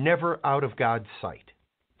are never out of God's sight.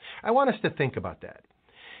 I want us to think about that.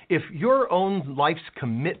 If your own life's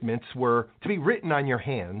commitments were to be written on your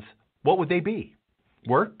hands, what would they be?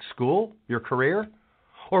 Work, school, your career?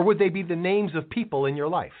 Or would they be the names of people in your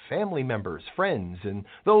life, family members, friends, and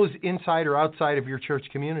those inside or outside of your church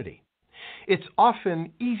community? It's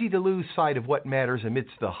often easy to lose sight of what matters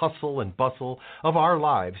amidst the hustle and bustle of our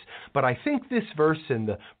lives, but I think this verse and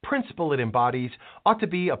the principle it embodies ought to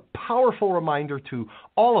be a powerful reminder to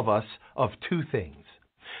all of us of two things: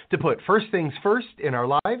 to put first things first in our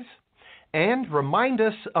lives, and remind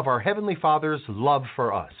us of our Heavenly Father's love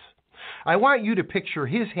for us. I want you to picture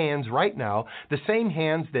his hands right now, the same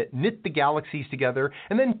hands that knit the galaxies together,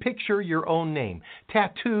 and then picture your own name,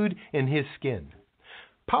 tattooed in his skin.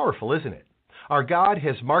 Powerful, isn't it? Our God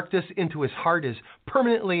has marked us into his heart as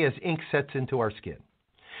permanently as ink sets into our skin.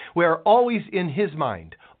 We are always in his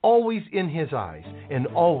mind, always in his eyes, and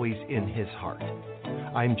always in his heart.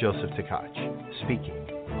 I'm Joseph Tkach, speaking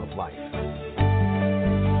of life.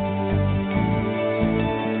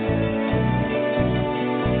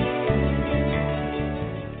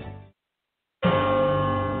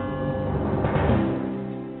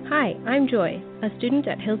 Hi, I'm Joy, a student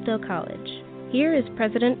at Hillsdale College. Here is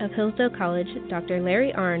President of Hillsdale College, Dr.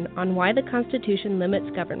 Larry Arnn, on why the Constitution limits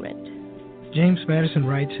government. James Madison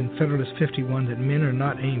writes in Federalist 51 that men are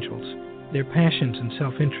not angels. Their passions and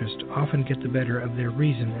self-interest often get the better of their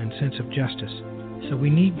reason and sense of justice. So we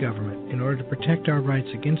need government in order to protect our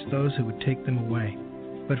rights against those who would take them away.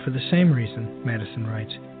 But for the same reason, Madison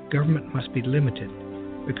writes, government must be limited,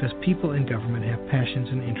 because people in government have passions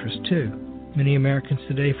and interests too. Many Americans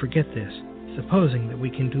today forget this, supposing that we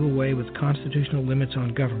can do away with constitutional limits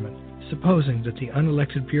on government, supposing that the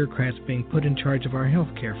unelected bureaucrats being put in charge of our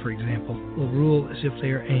health care, for example, will rule as if they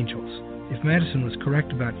are angels. If Madison was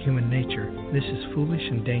correct about human nature, this is foolish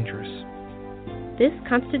and dangerous. This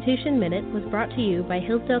Constitution Minute was brought to you by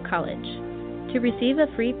Hillsdale College. To receive a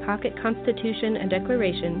free pocket Constitution and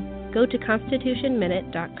Declaration, go to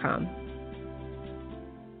constitutionminute.com.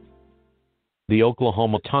 The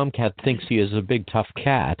Oklahoma Tomcat thinks he is a big tough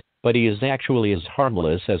cat, but he is actually as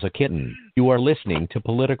harmless as a kitten. You are listening to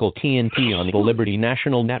Political TNT on the Liberty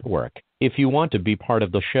National Network. If you want to be part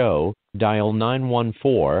of the show, dial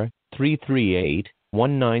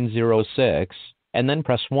 914-338-1906 and then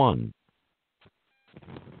press 1.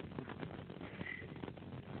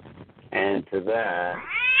 And to that,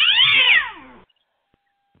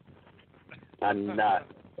 I'm not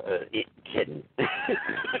kidding.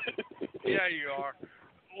 Yeah, you are.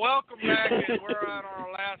 Welcome back, and we're on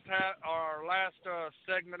our last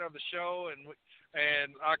segment of the show, and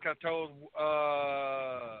like I told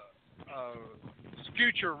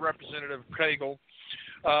future Representative Cagle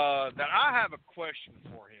that I have a question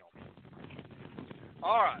for him.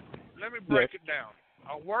 All right, let me break it down.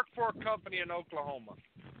 I work for a company in Oklahoma,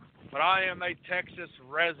 but I am a Texas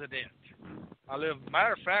resident.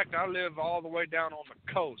 Matter of fact, I live all the way down on the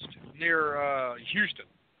coast near Houston.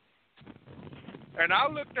 And I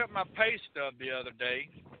looked at my pay stub the other day,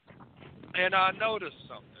 and I noticed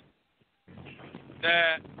something.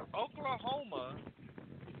 That Oklahoma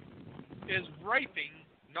is raping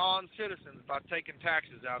non-citizens by taking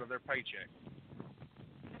taxes out of their paycheck.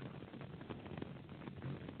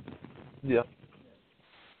 Yeah.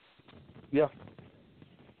 Yeah.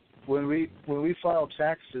 when we file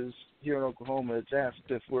taxes here in Oklahoma, it's asked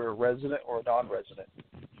if we're a resident or a non-resident.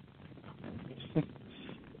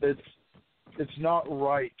 It's not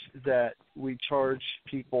right that we charge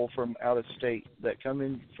people from out of state that come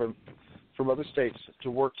in from other states to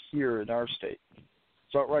work here in our state.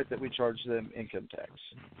 It's not right that we charge them income tax.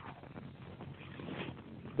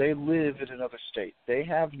 They live in another state. They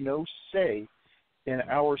have no say in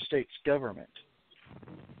our state's government.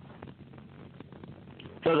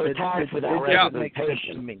 So they're taxed without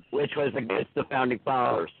representation, which was against the founding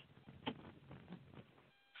fathers.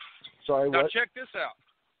 Sorry, now what? Check this out.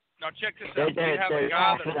 They're we have a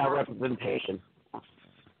guy taxed without representation.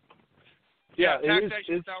 Yeah,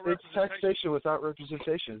 it's taxation without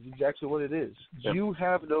representation. It's exactly what it is. Yep. You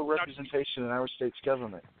have no representation in our state's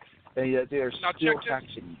government, and yet they are still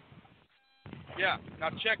taxing you. Yeah, now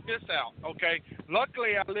check this out, okay?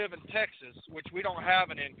 Luckily, I live in Texas, which we don't have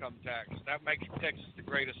an income tax. That makes Texas the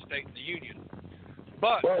greatest state in the union.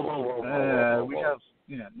 But we have,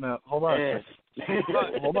 no, hold on a second.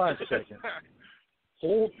 Hold on a second.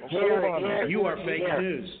 Hold on. You are fake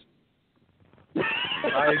news.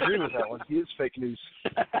 I agree with that one. He is fake news.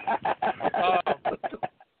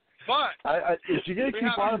 But if you're going to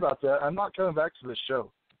keep on about that, I'm not coming back to this show.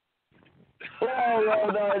 Well,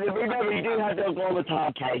 no, remember, you do have the Oklahoma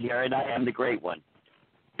Tomcat here, and I am the great one.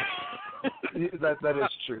 That is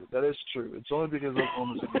true. That is true. It's only because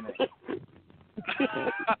Oklahoma's in the name.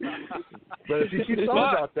 But if you keep talking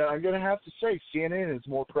about that, I'm going to have to say CNN is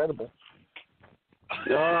more credible.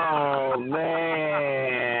 Oh,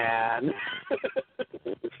 man.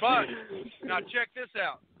 But, now check this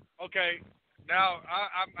out. Okay, now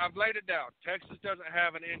I've laid it down. Texas doesn't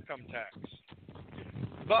have an income tax.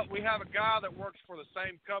 But we have a guy that works for the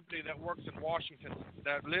same company that works in Washington,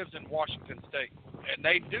 that lives in Washington State. And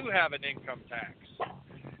they do have an income tax.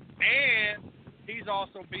 And he's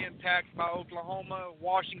also being taxed by Oklahoma,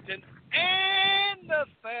 Washington, and the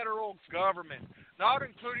federal government, not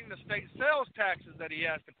including the state sales taxes that he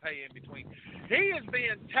has to pay in between. He is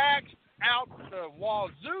being taxed out the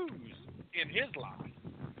wazoos in his life.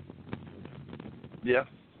 Yeah.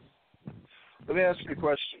 Let me ask you a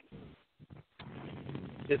question.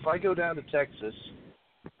 If I go down to Texas,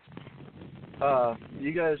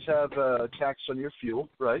 you guys have a tax on your fuel,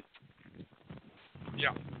 right?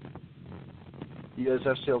 Yeah. You guys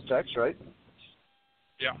have sales tax, right?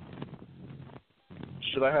 Yeah.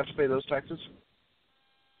 Should I have to pay those taxes?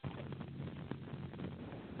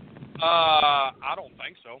 I don't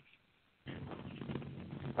think so.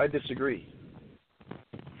 I disagree.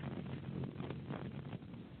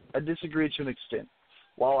 I disagree to an extent.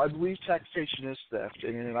 While I believe taxation is theft,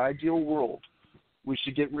 and in an ideal world, we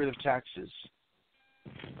should get rid of taxes,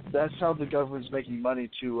 that's how the government's making money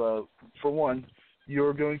to, for one,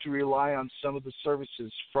 you're going to rely on some of the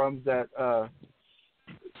services from that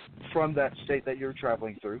state that you're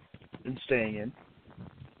traveling through and staying in.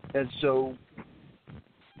 And so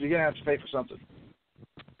you're going to have to pay for something.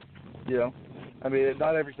 You know? I mean,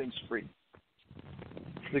 not everything's free.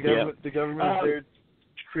 The government is there to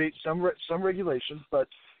create some regulation, but,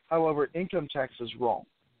 however, income tax is wrong.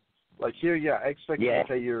 Like here, I expect you to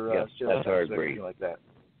pay your sales tax and everything like that.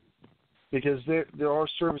 Because there are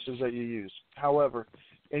services that you use. However,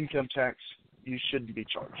 income tax, you shouldn't be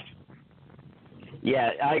charged.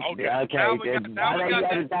 Yeah, okay. I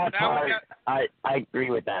agree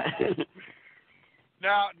with that.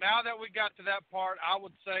 Now that we got to that part, I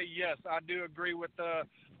would say yes, I do agree with the,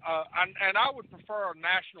 and I would prefer a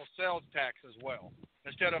national sales tax as well.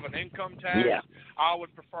 Instead of an income tax, I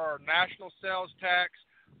would prefer a national sales tax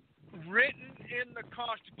written in the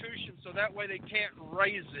Constitution so that way they can't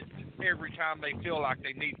raise it every time they feel like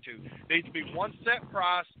they need to. There needs to be one set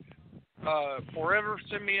price, forever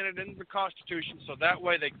cemented in the Constitution, so that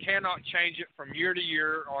way they cannot change it from year to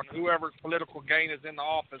year on whoever's political gain is in the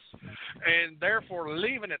office, and therefore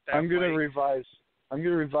leaving it that way. I'm going to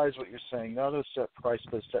revise what you're saying. Not a set price,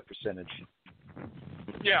 but a set percentage.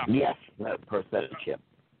 Yeah. Yes, that percentage. Yeah.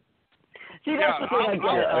 See, that's the thing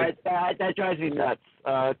that drives me nuts,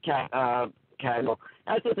 Cagle.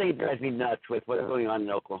 That's the thing that drives me nuts with what's going on in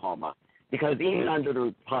Oklahoma. Because even under the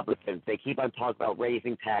Republicans, they keep on talking about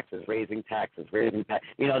raising taxes. You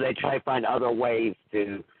know, they try to find other ways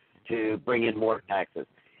to bring in more taxes.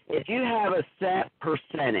 If you have a set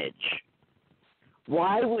percentage,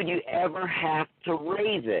 why would you ever have to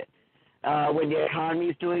raise it? When the economy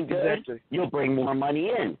is doing good, you'll bring more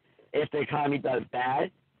money in. If the economy does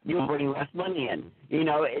bad, you'll bring less money in. You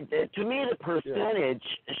know, to me, the percentage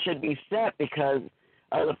should be set because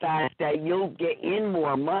of the fact that you'll get in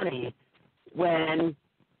more money when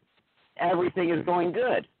everything is going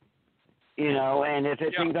good. You know, and if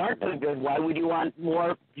things aren't so good, why would you want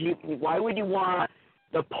more? Why would you want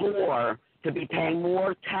the poor to be paying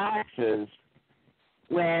more taxes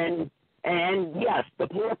when? And yes, the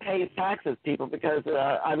poor pays taxes, people, because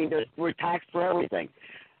we're taxed for everything.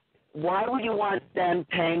 Why would you want them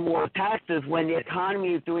paying more taxes when the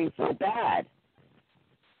economy is doing so bad?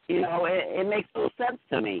 You know, it makes no sense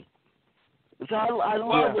to me. So I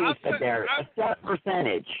love what you said there, a set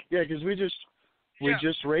percentage. Yeah, because we just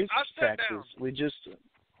raised taxes. We just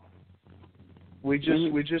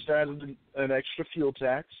added an extra fuel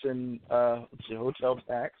tax and hotel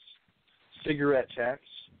tax, cigarette tax.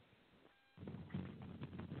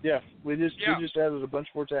 Yeah, we just added a bunch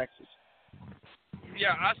more taxes.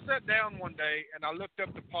 Yeah, I sat down one day and I looked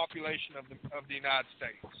up the population of the United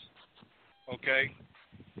States. Okay,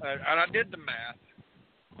 and I did the math,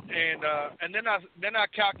 and then I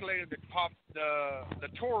calculated the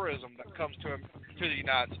tourism that comes to the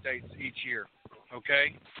United States each year.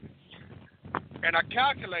 Okay, and I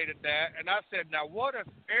calculated that, and I said, now what if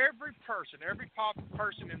every person in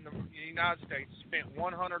the United States spent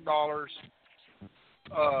 $100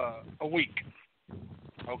 a week?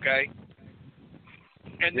 Okay.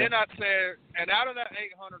 And then I said, and out of that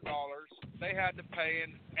 $800, they had to pay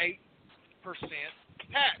an 8%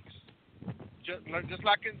 tax. Just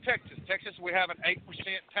like in Texas. Texas, we have an 8%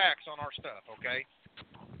 tax on our stuff, okay?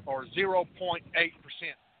 Or 0.8%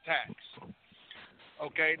 tax.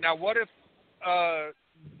 Okay, now what if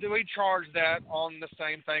do we charge that on the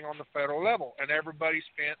same thing on the federal level? And everybody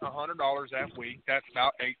spent $100 that week. That's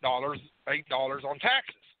about $8 on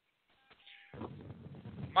taxes.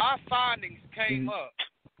 My findings came up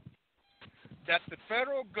that the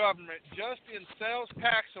federal government, just in sales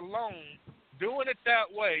tax alone, doing it that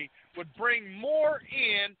way, would bring more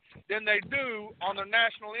in than they do on their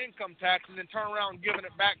national income tax and then turn around and giving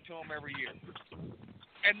it back to them every year.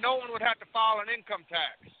 And no one would have to file an income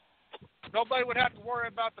tax. Nobody would have to worry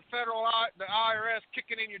about the IRS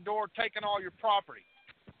kicking in your door, taking all your property.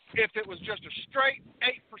 If it was just a straight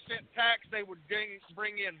 8% tax, they would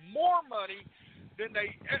bring in more money than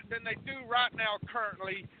they do right now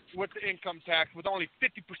currently with the income tax, with only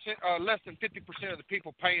 50%, less than 50% of the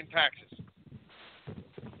people paying taxes.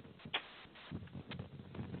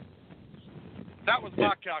 That was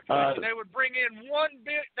my calculation. They would bring in $1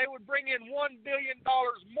 billion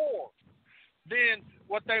more than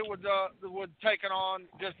what they would taken on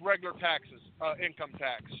just regular taxes, income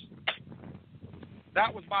tax.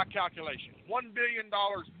 That was my calculation. $1 billion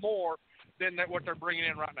more than what they're bringing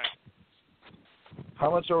in right now. How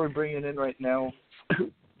much are we bringing in right now?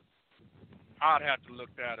 I'd have to look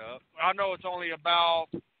that up. I know it's only about,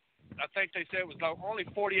 I think they said it was only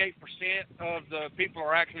 48% of the people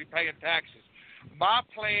are actually paying taxes. My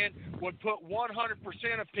plan would put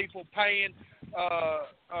 100% of people paying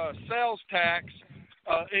sales tax,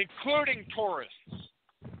 including tourists.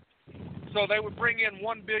 So they would bring in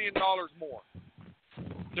 $1 billion more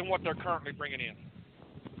than what they're currently bringing in.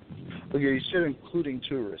 Okay, you said including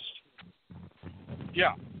tourists.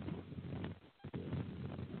 Yeah.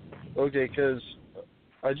 Okay, because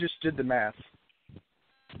I just did the math.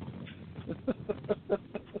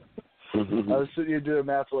 I was sitting here doing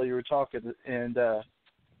math while you were talking, and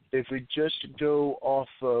if we just go off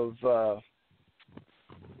of 8%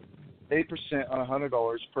 on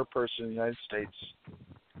 $100 per person in the United States,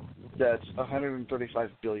 that's $135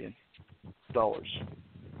 billion.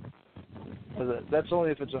 That's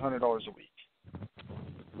only if it's $100 a week.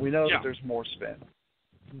 We know that there's more spent,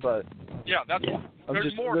 but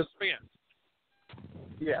there's more spent.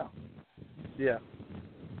 Yeah.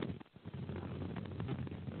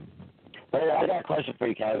 But I got a question for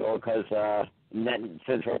you, Cagle, because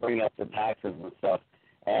since we're bringing up the taxes and stuff,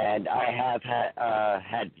 and I have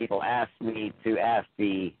had people ask me to ask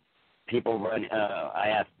the people run. I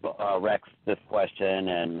asked Rex this question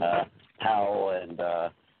and Powell and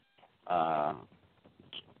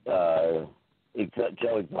Joe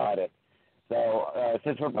Exotic. So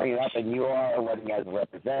since we're bringing it up, and you are running as a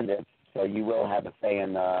representative, so you will have a say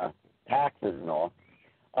in taxes and all.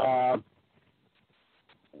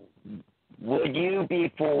 Would you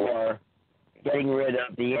be for getting rid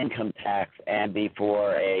of the income tax and be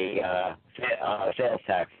for a sales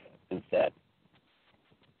tax instead?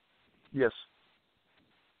 Yes.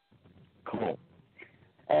 Cool.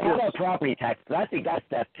 And how about property tax? I think that's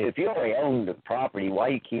that too. If you already own the property, why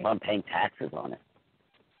do you keep on paying taxes on it?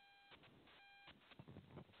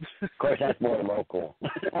 Of course, that's more local.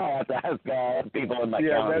 I'll have to ask people in my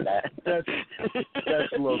county that.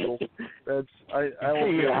 That's local. I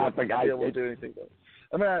won't be able to do anything about it.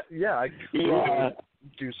 I mean, I could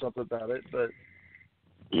do something about it, but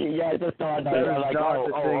Yeah, just thought that is like, not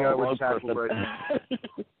the thing I would one tackle person. right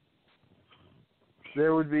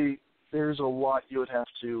now. There's a lot you would have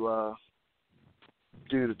to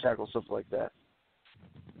do to tackle stuff like that.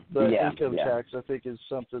 But income tax, I think, is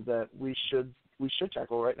something that we should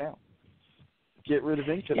tackle right now. Get rid of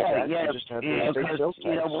income tax and just have the state sales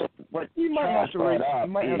tax. You might have to raise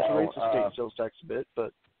the state sales tax a bit,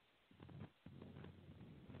 but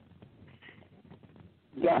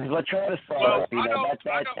yeah, what Travis said,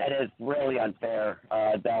 that is really unfair.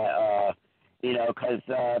 Because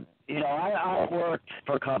I worked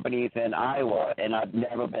for companies in Iowa, and I've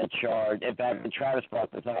never been charged. In fact, when Travis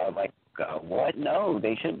brought this up, I was like, what? No,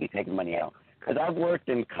 they shouldn't be taking money out. Because I've worked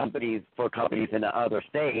in companies in other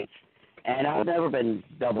states, and I've never been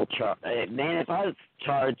double charged. Man, if I was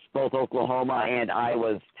charged both Oklahoma and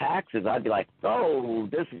Iowa's taxes, I'd be like, oh,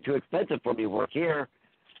 this is too expensive for me to work here.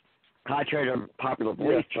 Contrary to popular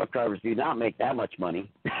belief, truck drivers do not make that much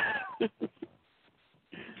money.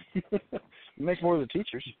 You make more than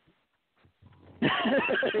teachers.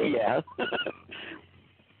 Yeah.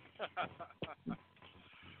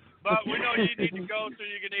 But we know you need to go so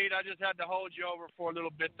you can eat. I just had to hold you over for a little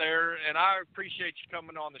bit there, and I appreciate you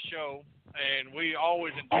coming on the show. And we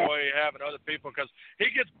always enjoy having other people because he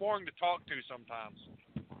gets boring to talk to sometimes.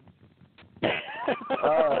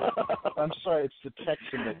 I'm sorry, it's the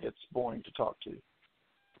Texan that gets boring to talk to.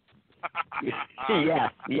 Yeah.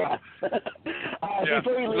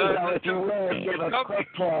 Before you leave, though, if you would give a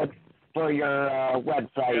quick plug for your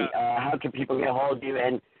website, how can people get a hold of you?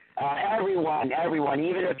 And everyone,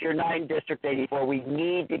 even if you're not in District 84, we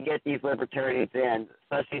need to get these libertarians in,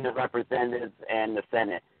 especially the representatives and the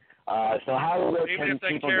Senate. So how can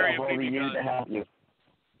people get a hold of you to help you?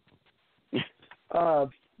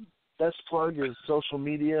 Best plug is social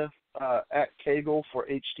media, at Cagle for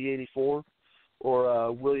HD84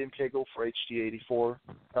 or William Cagle for HD84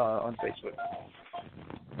 on Facebook.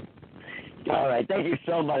 All right. Thank you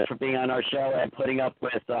so much for being on our show and putting up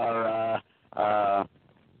with our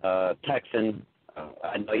Texan.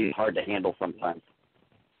 I know he's hard to handle sometimes.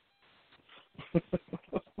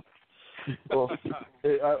 Well,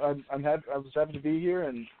 I'm happy. I was happy to be here,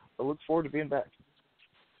 and I look forward to being back.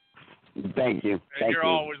 Thank you. And you're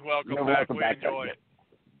always welcome back. We enjoy it.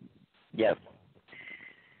 Yes.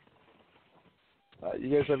 You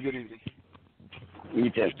guys have a good evening. You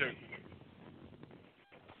too.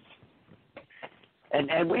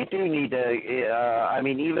 And we do need to,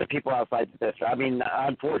 even people outside the district.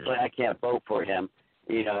 Unfortunately, I can't vote for him,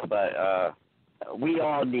 but we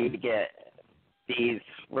all need to get these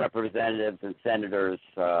representatives and senators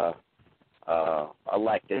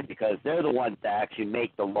elected because they're the ones that actually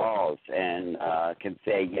make the laws and can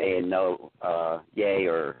say yay and no, yay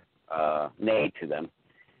or nay to them.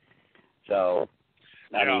 So,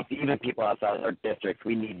 even people outside our districts,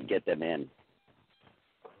 we need to get them in.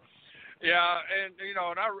 Yeah, and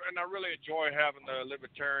I really enjoy having the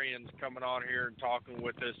libertarians coming on here and talking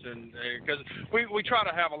with us, and because we try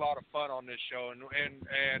to have a lot of fun on this show, and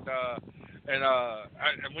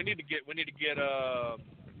we need to get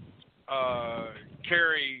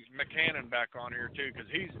Kerry McCannon back on here too,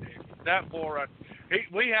 because he's that boy.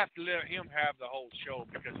 We have to let him have the whole show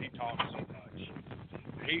because he talks so much.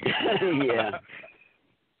 Yeah.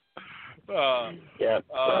 The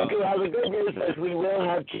good news is we will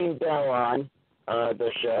have Gene Bell on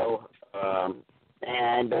the show,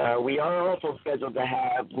 and we are also scheduled to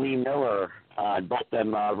have Lee Miller, both of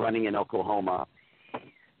them running in Oklahoma.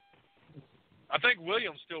 I think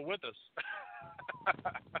William's still with us.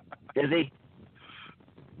 Is he?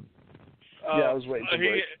 Yeah, I was waiting for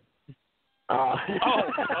break.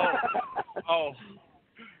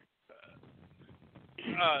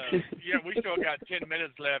 Yeah, we still got 10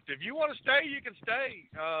 minutes left. If you want to stay, you can stay.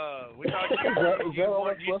 We thought is that all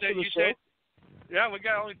that's left of the show? Yeah, we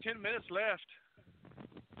got only 10 minutes left.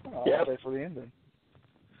 I'll stay for the end then.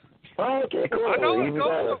 Oh, okay, cool. I know it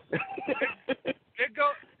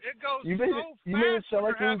goes. You made it sound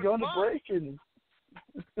like we were going to break and.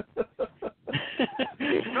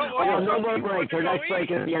 No more break. Our next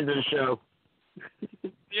break is at the end of the show.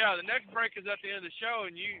 Yeah, the next break is at the end of the show,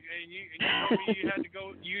 and you told me you had to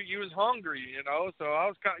go. You was hungry, So I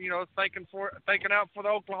was kind of, thinking out for the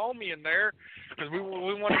Oklahomian there, because we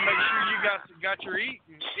wanted to make sure you got your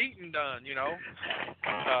eating done,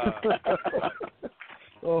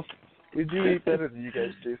 Well, we do eat better than you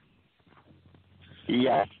guys do.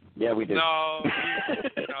 Yeah, we do. No,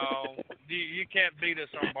 you can't beat us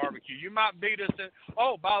on barbecue. You might beat us in.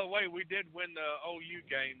 Oh, by the way, we did win the OU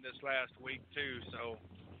game this last week too. So,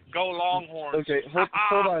 go Longhorns. Okay,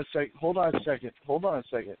 hold on a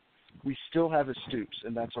second. We still have a Stoops,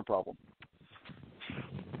 and that's our problem.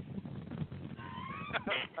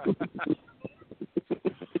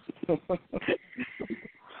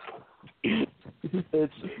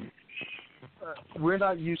 It's we're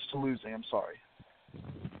not used to losing. I'm sorry.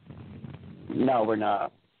 No, we're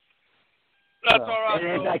not. That's all right.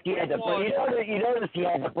 And in fact, you notice he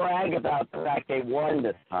had to brag about the fact they won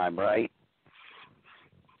this time, right?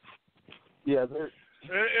 Yeah,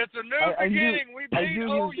 it's a new beginning. We beat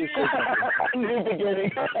OU. New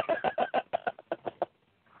beginning.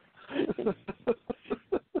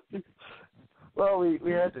 Well,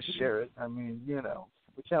 we had to share it. I mean,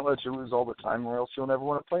 we can't let you lose all the time, or else you'll never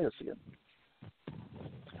want to play us again.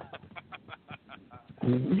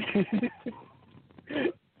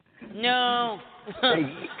 No.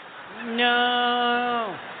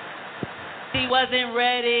 No. He wasn't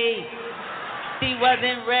ready. He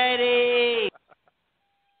wasn't ready.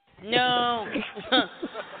 No.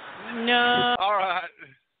 No. All right.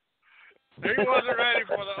 He wasn't ready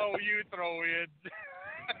for the OU throw-in.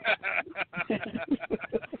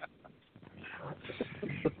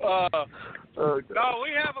 No,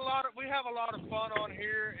 we have a lot of fun on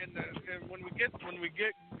here, and when we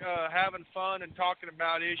get having fun and talking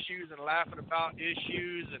about issues and laughing about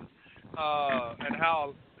issues and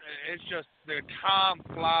how it's just the time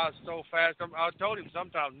flies so fast. I told him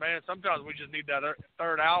sometimes we just need that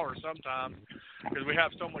third hour sometimes because we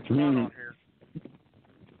have so much fun on here.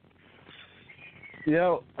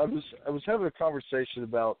 I was having a conversation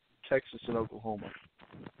about Texas and Oklahoma.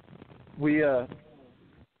 We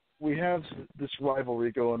have this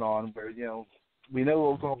rivalry going on where, we know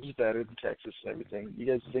Oklahoma's better than Texas and everything. You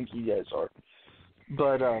guys think you guys are.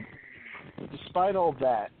 But despite all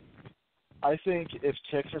that, I think if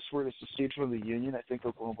Texas were to secede from the Union, I think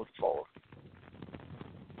Oklahoma would follow.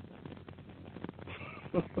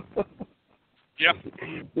 Yeah.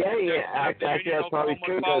 Yeah. Actually, that's probably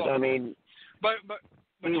true because, I mean... But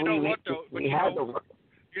you know what, though? But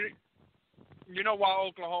you know why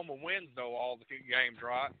Oklahoma wins, though, all the games,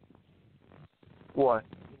 right? Why?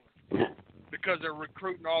 Because they're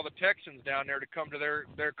recruiting all the Texans down there to come to their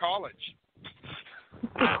college.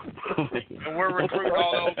 And we're recruiting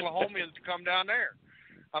all the Oklahomians to come down there.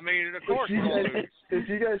 I mean, of course if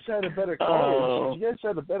you guys had a better college,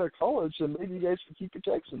 then maybe you guys could keep your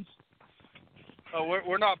Texans. Oh,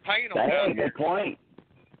 we're not paying them down here.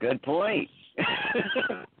 Good point.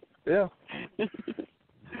 Yeah.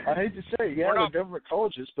 I hate to say, they're government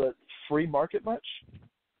colleges, but free market much?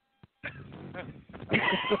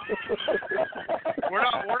 we're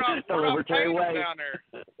not paying them down there.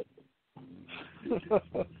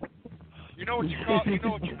 You know what you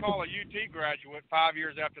call a UT graduate 5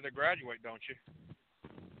 years after they graduate, don't you?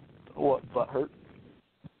 What, butthurt?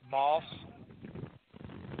 Moss.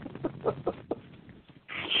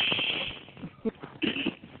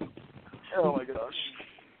 Oh my gosh.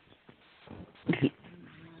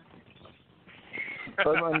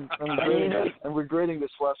 I'm regretting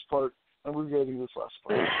this last part. I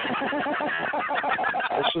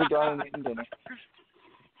should have gone and eaten dinner.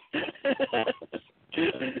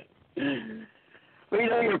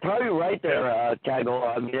 Well, you're probably right there, Cagle.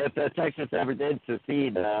 I mean, if Texas ever did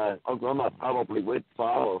secede, Oklahoma probably would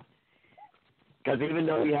follow. Because even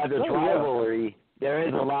though you have this rivalry, there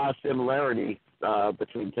is a lot of similarity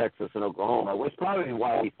between Texas and Oklahoma, which is probably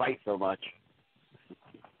why we fight so much.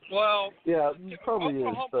 Well, yeah, it probably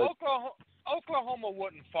is. But Oklahoma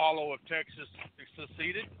wouldn't follow if Texas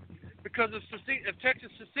seceded, because if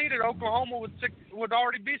Texas seceded, Oklahoma would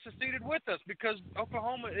already be seceded with us, because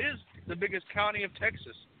Oklahoma is the biggest county of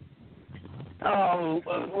Texas. Oh,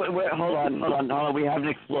 wait, hold on. We have an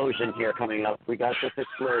explosion here coming up. We got this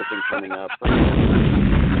explosion coming up.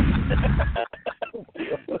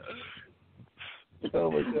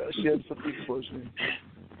 Oh my gosh, she had something explosion.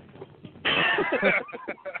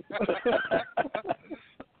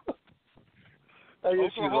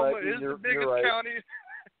 Oklahoma is the biggest county.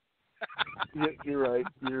 You're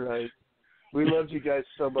right. We loved you guys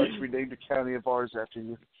so much, we named a county of ours after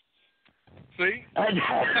you. See?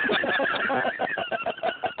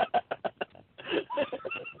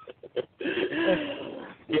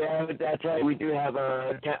 Yeah, that's right. We do have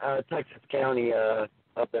a Texas county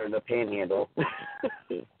up there in the Panhandle.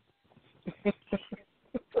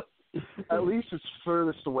 At least it's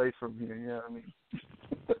furthest away from here. Yeah, I mean.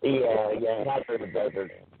 Yeah, not for the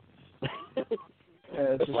desert.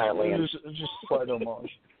 Yeah, it's just slight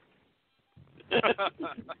homage.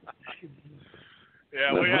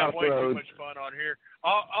 Yeah, we have way too much fun on here.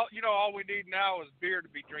 All we need now is beer to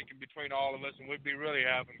be drinking between all of us, and we'd be really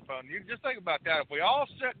having fun. You just think about that. If we all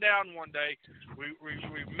sat down one day, we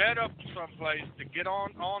met up someplace to get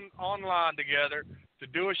online together to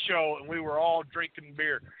do a show, and we were all drinking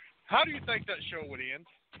beer. How do you think that show would end?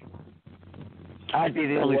 I'd be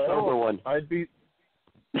the only sober one. I'd be.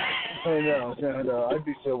 I know. I'd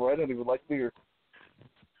be sober. I don't even like beer.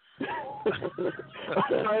 it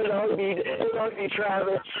don't be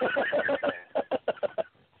Travis.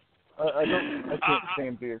 I can't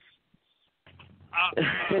stand beer.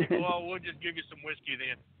 Well, we'll just give you some whiskey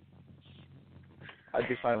then. I'd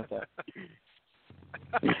be fine with that.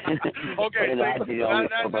 Okay, I'd be the only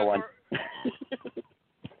sober one.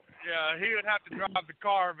 Yeah, he would have to drive the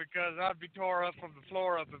car because I'd be tore up from the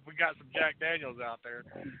floor up if we got some Jack Daniels out there.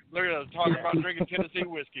 Look at us talking about drinking Tennessee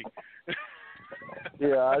whiskey.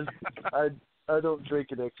 Yeah, I don't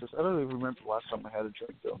drink in excess. I don't even remember the last time I had a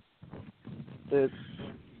drink though. I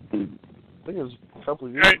think it was a couple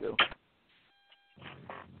of years ago.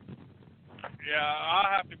 Yeah,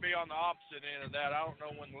 I have to be on the opposite end of that. I don't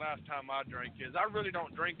know when the last time I drank is. I really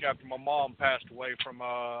don't drink after my mom passed away from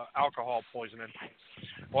alcohol poisoning.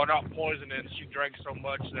 Well, not poisoning. She drank so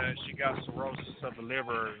much that she got cirrhosis of the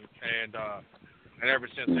liver, and ever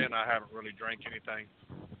since then I haven't really drank anything.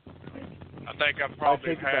 I think I've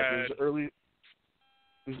probably had. It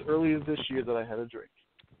was early this year that I had a drink.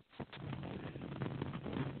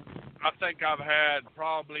 I think I've had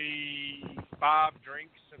probably 5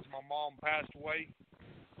 drinks since my mom passed away.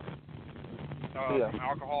 From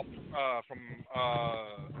alcohol, from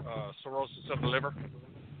cirrhosis of the liver.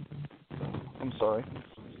 I'm sorry.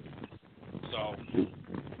 So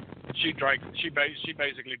she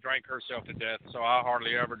basically drank herself to death. So I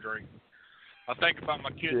hardly ever drink. I think about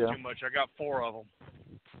my kids too much. I got 4 of them.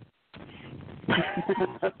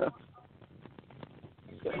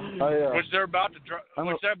 Which they're about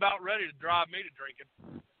ready to drive me to drinking.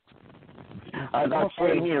 I'm not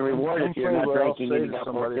saying you reward if you're not drinking. You got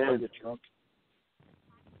 4 kids.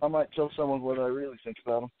 I might tell someone what I really think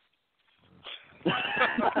about them.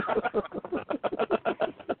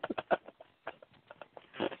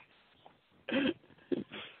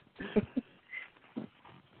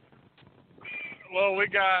 Well, we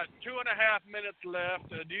got 2.5 minutes left.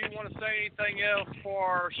 Do you want to say anything else for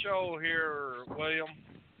our show here, William?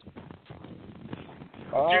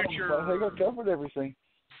 I think I covered everything.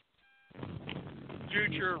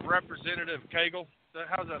 Future Representative Cagle.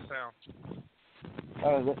 How's that sound?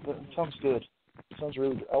 That sounds good. Sounds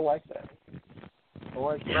really good. I like that.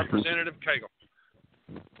 Representative Cagle.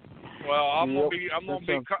 Well, I'm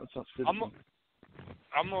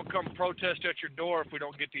gonna come protest at your door if we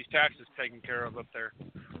don't get these taxes taken care of up there.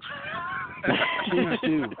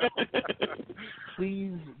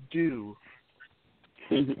 Please do.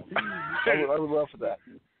 Please do. I would love for that.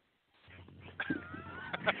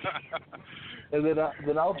 And then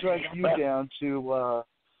I'll drag you down to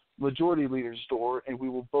Majority Leader's door, and we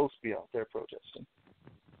will both be out there protesting.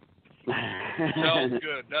 Sounds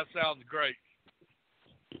good. That sounds great.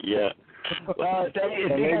 Yeah. Well,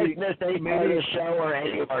 if you guys missed any part of the show or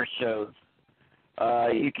any of our shows,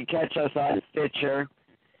 you can catch us on Stitcher.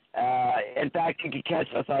 In fact, you can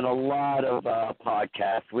catch us on a lot of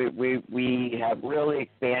podcasts. We have really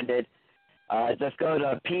expanded. Just go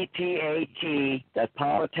to PTAT, that's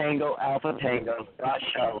Papa Tango Alpha Tango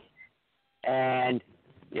 .show, and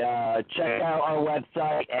check out our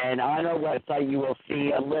website. And on our website, you will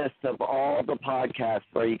see a list of all the podcasts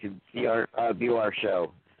where you can see our view our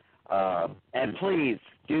show. And please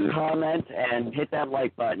do comment and hit that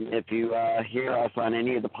like button if you hear us on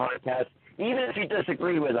any of the podcasts. Even if you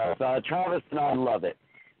disagree with us, Travis and I love it.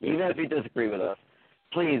 Even if you disagree with us,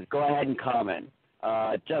 please go ahead and comment.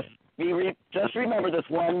 Just remember this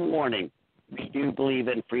one warning: we do believe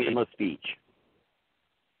in freedom of speech.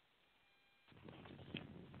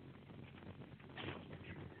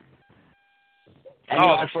 They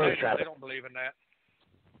don't believe in that.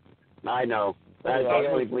 I know. I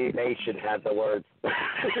only believe they should have the words.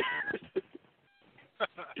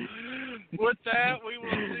 With that, we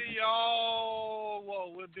will see y'all.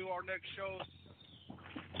 Well, we'll do our next show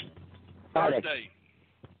Thursday.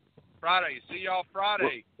 Friday. See y'all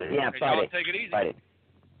Friday. Yeah, and Friday. Y'all take it easy. Friday.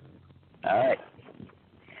 All right.